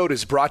episode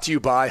is brought to you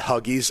by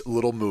Huggies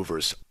Little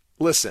Movers.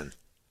 Listen,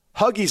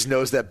 Huggies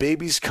knows that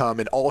babies come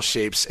in all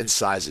shapes and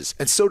sizes,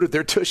 and so do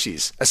their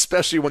tushies,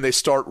 especially when they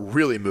start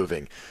really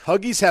moving.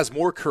 Huggies has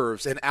more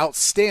curves and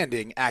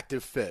outstanding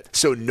active fit,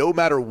 so no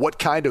matter what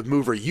kind of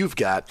mover you've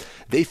got,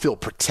 they feel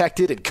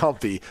protected and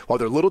comfy while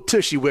their little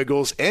tushy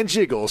wiggles and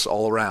jiggles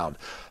all around.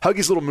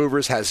 Huggies Little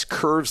Movers has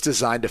curves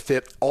designed to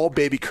fit all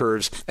baby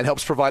curves and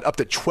helps provide up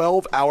to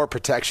 12-hour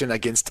protection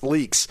against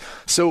leaks.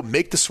 So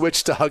make the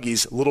switch to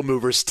Huggies Little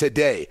Movers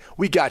today.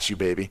 We got you,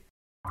 baby.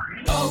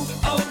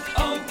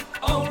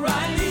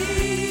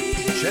 O'Reilly.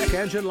 Check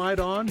engine light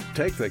on?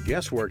 Take the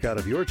guesswork out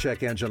of your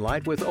check engine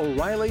light with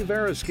O'Reilly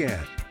Veriscan.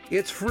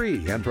 It's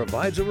free and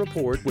provides a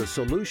report with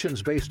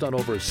solutions based on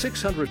over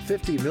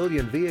 650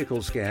 million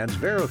vehicle scans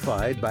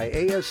verified by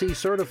ASE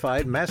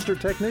certified master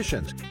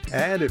technicians.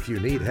 And if you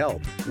need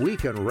help, we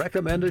can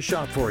recommend a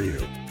shop for you.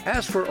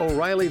 Ask for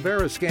O'Reilly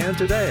Veriscan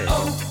today.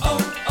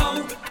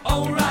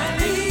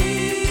 O'Reilly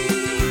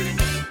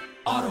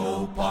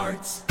Auto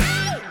Parts.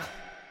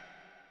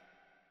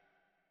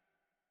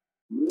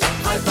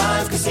 High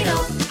Five Casino.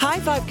 High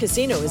Five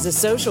Casino is a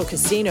social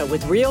casino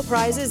with real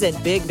prizes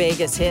and big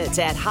Vegas hits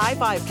at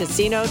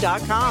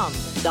highfivecasino.com.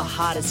 The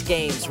hottest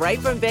games right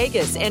from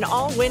Vegas, and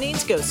all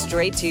winnings go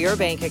straight to your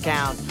bank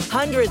account.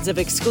 Hundreds of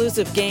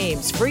exclusive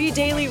games, free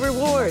daily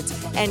rewards,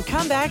 and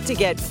come back to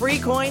get free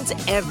coins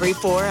every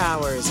 4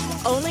 hours.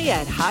 Only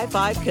at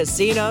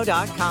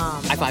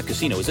highfivecasino.com. High Five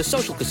Casino is a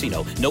social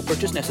casino. No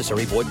purchase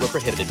necessary. Void where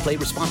prohibited. Play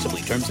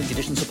responsibly. Terms and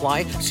conditions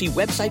apply. See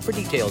website for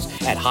details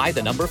at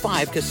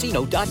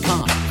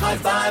high5casino.com. High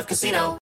Five Casino.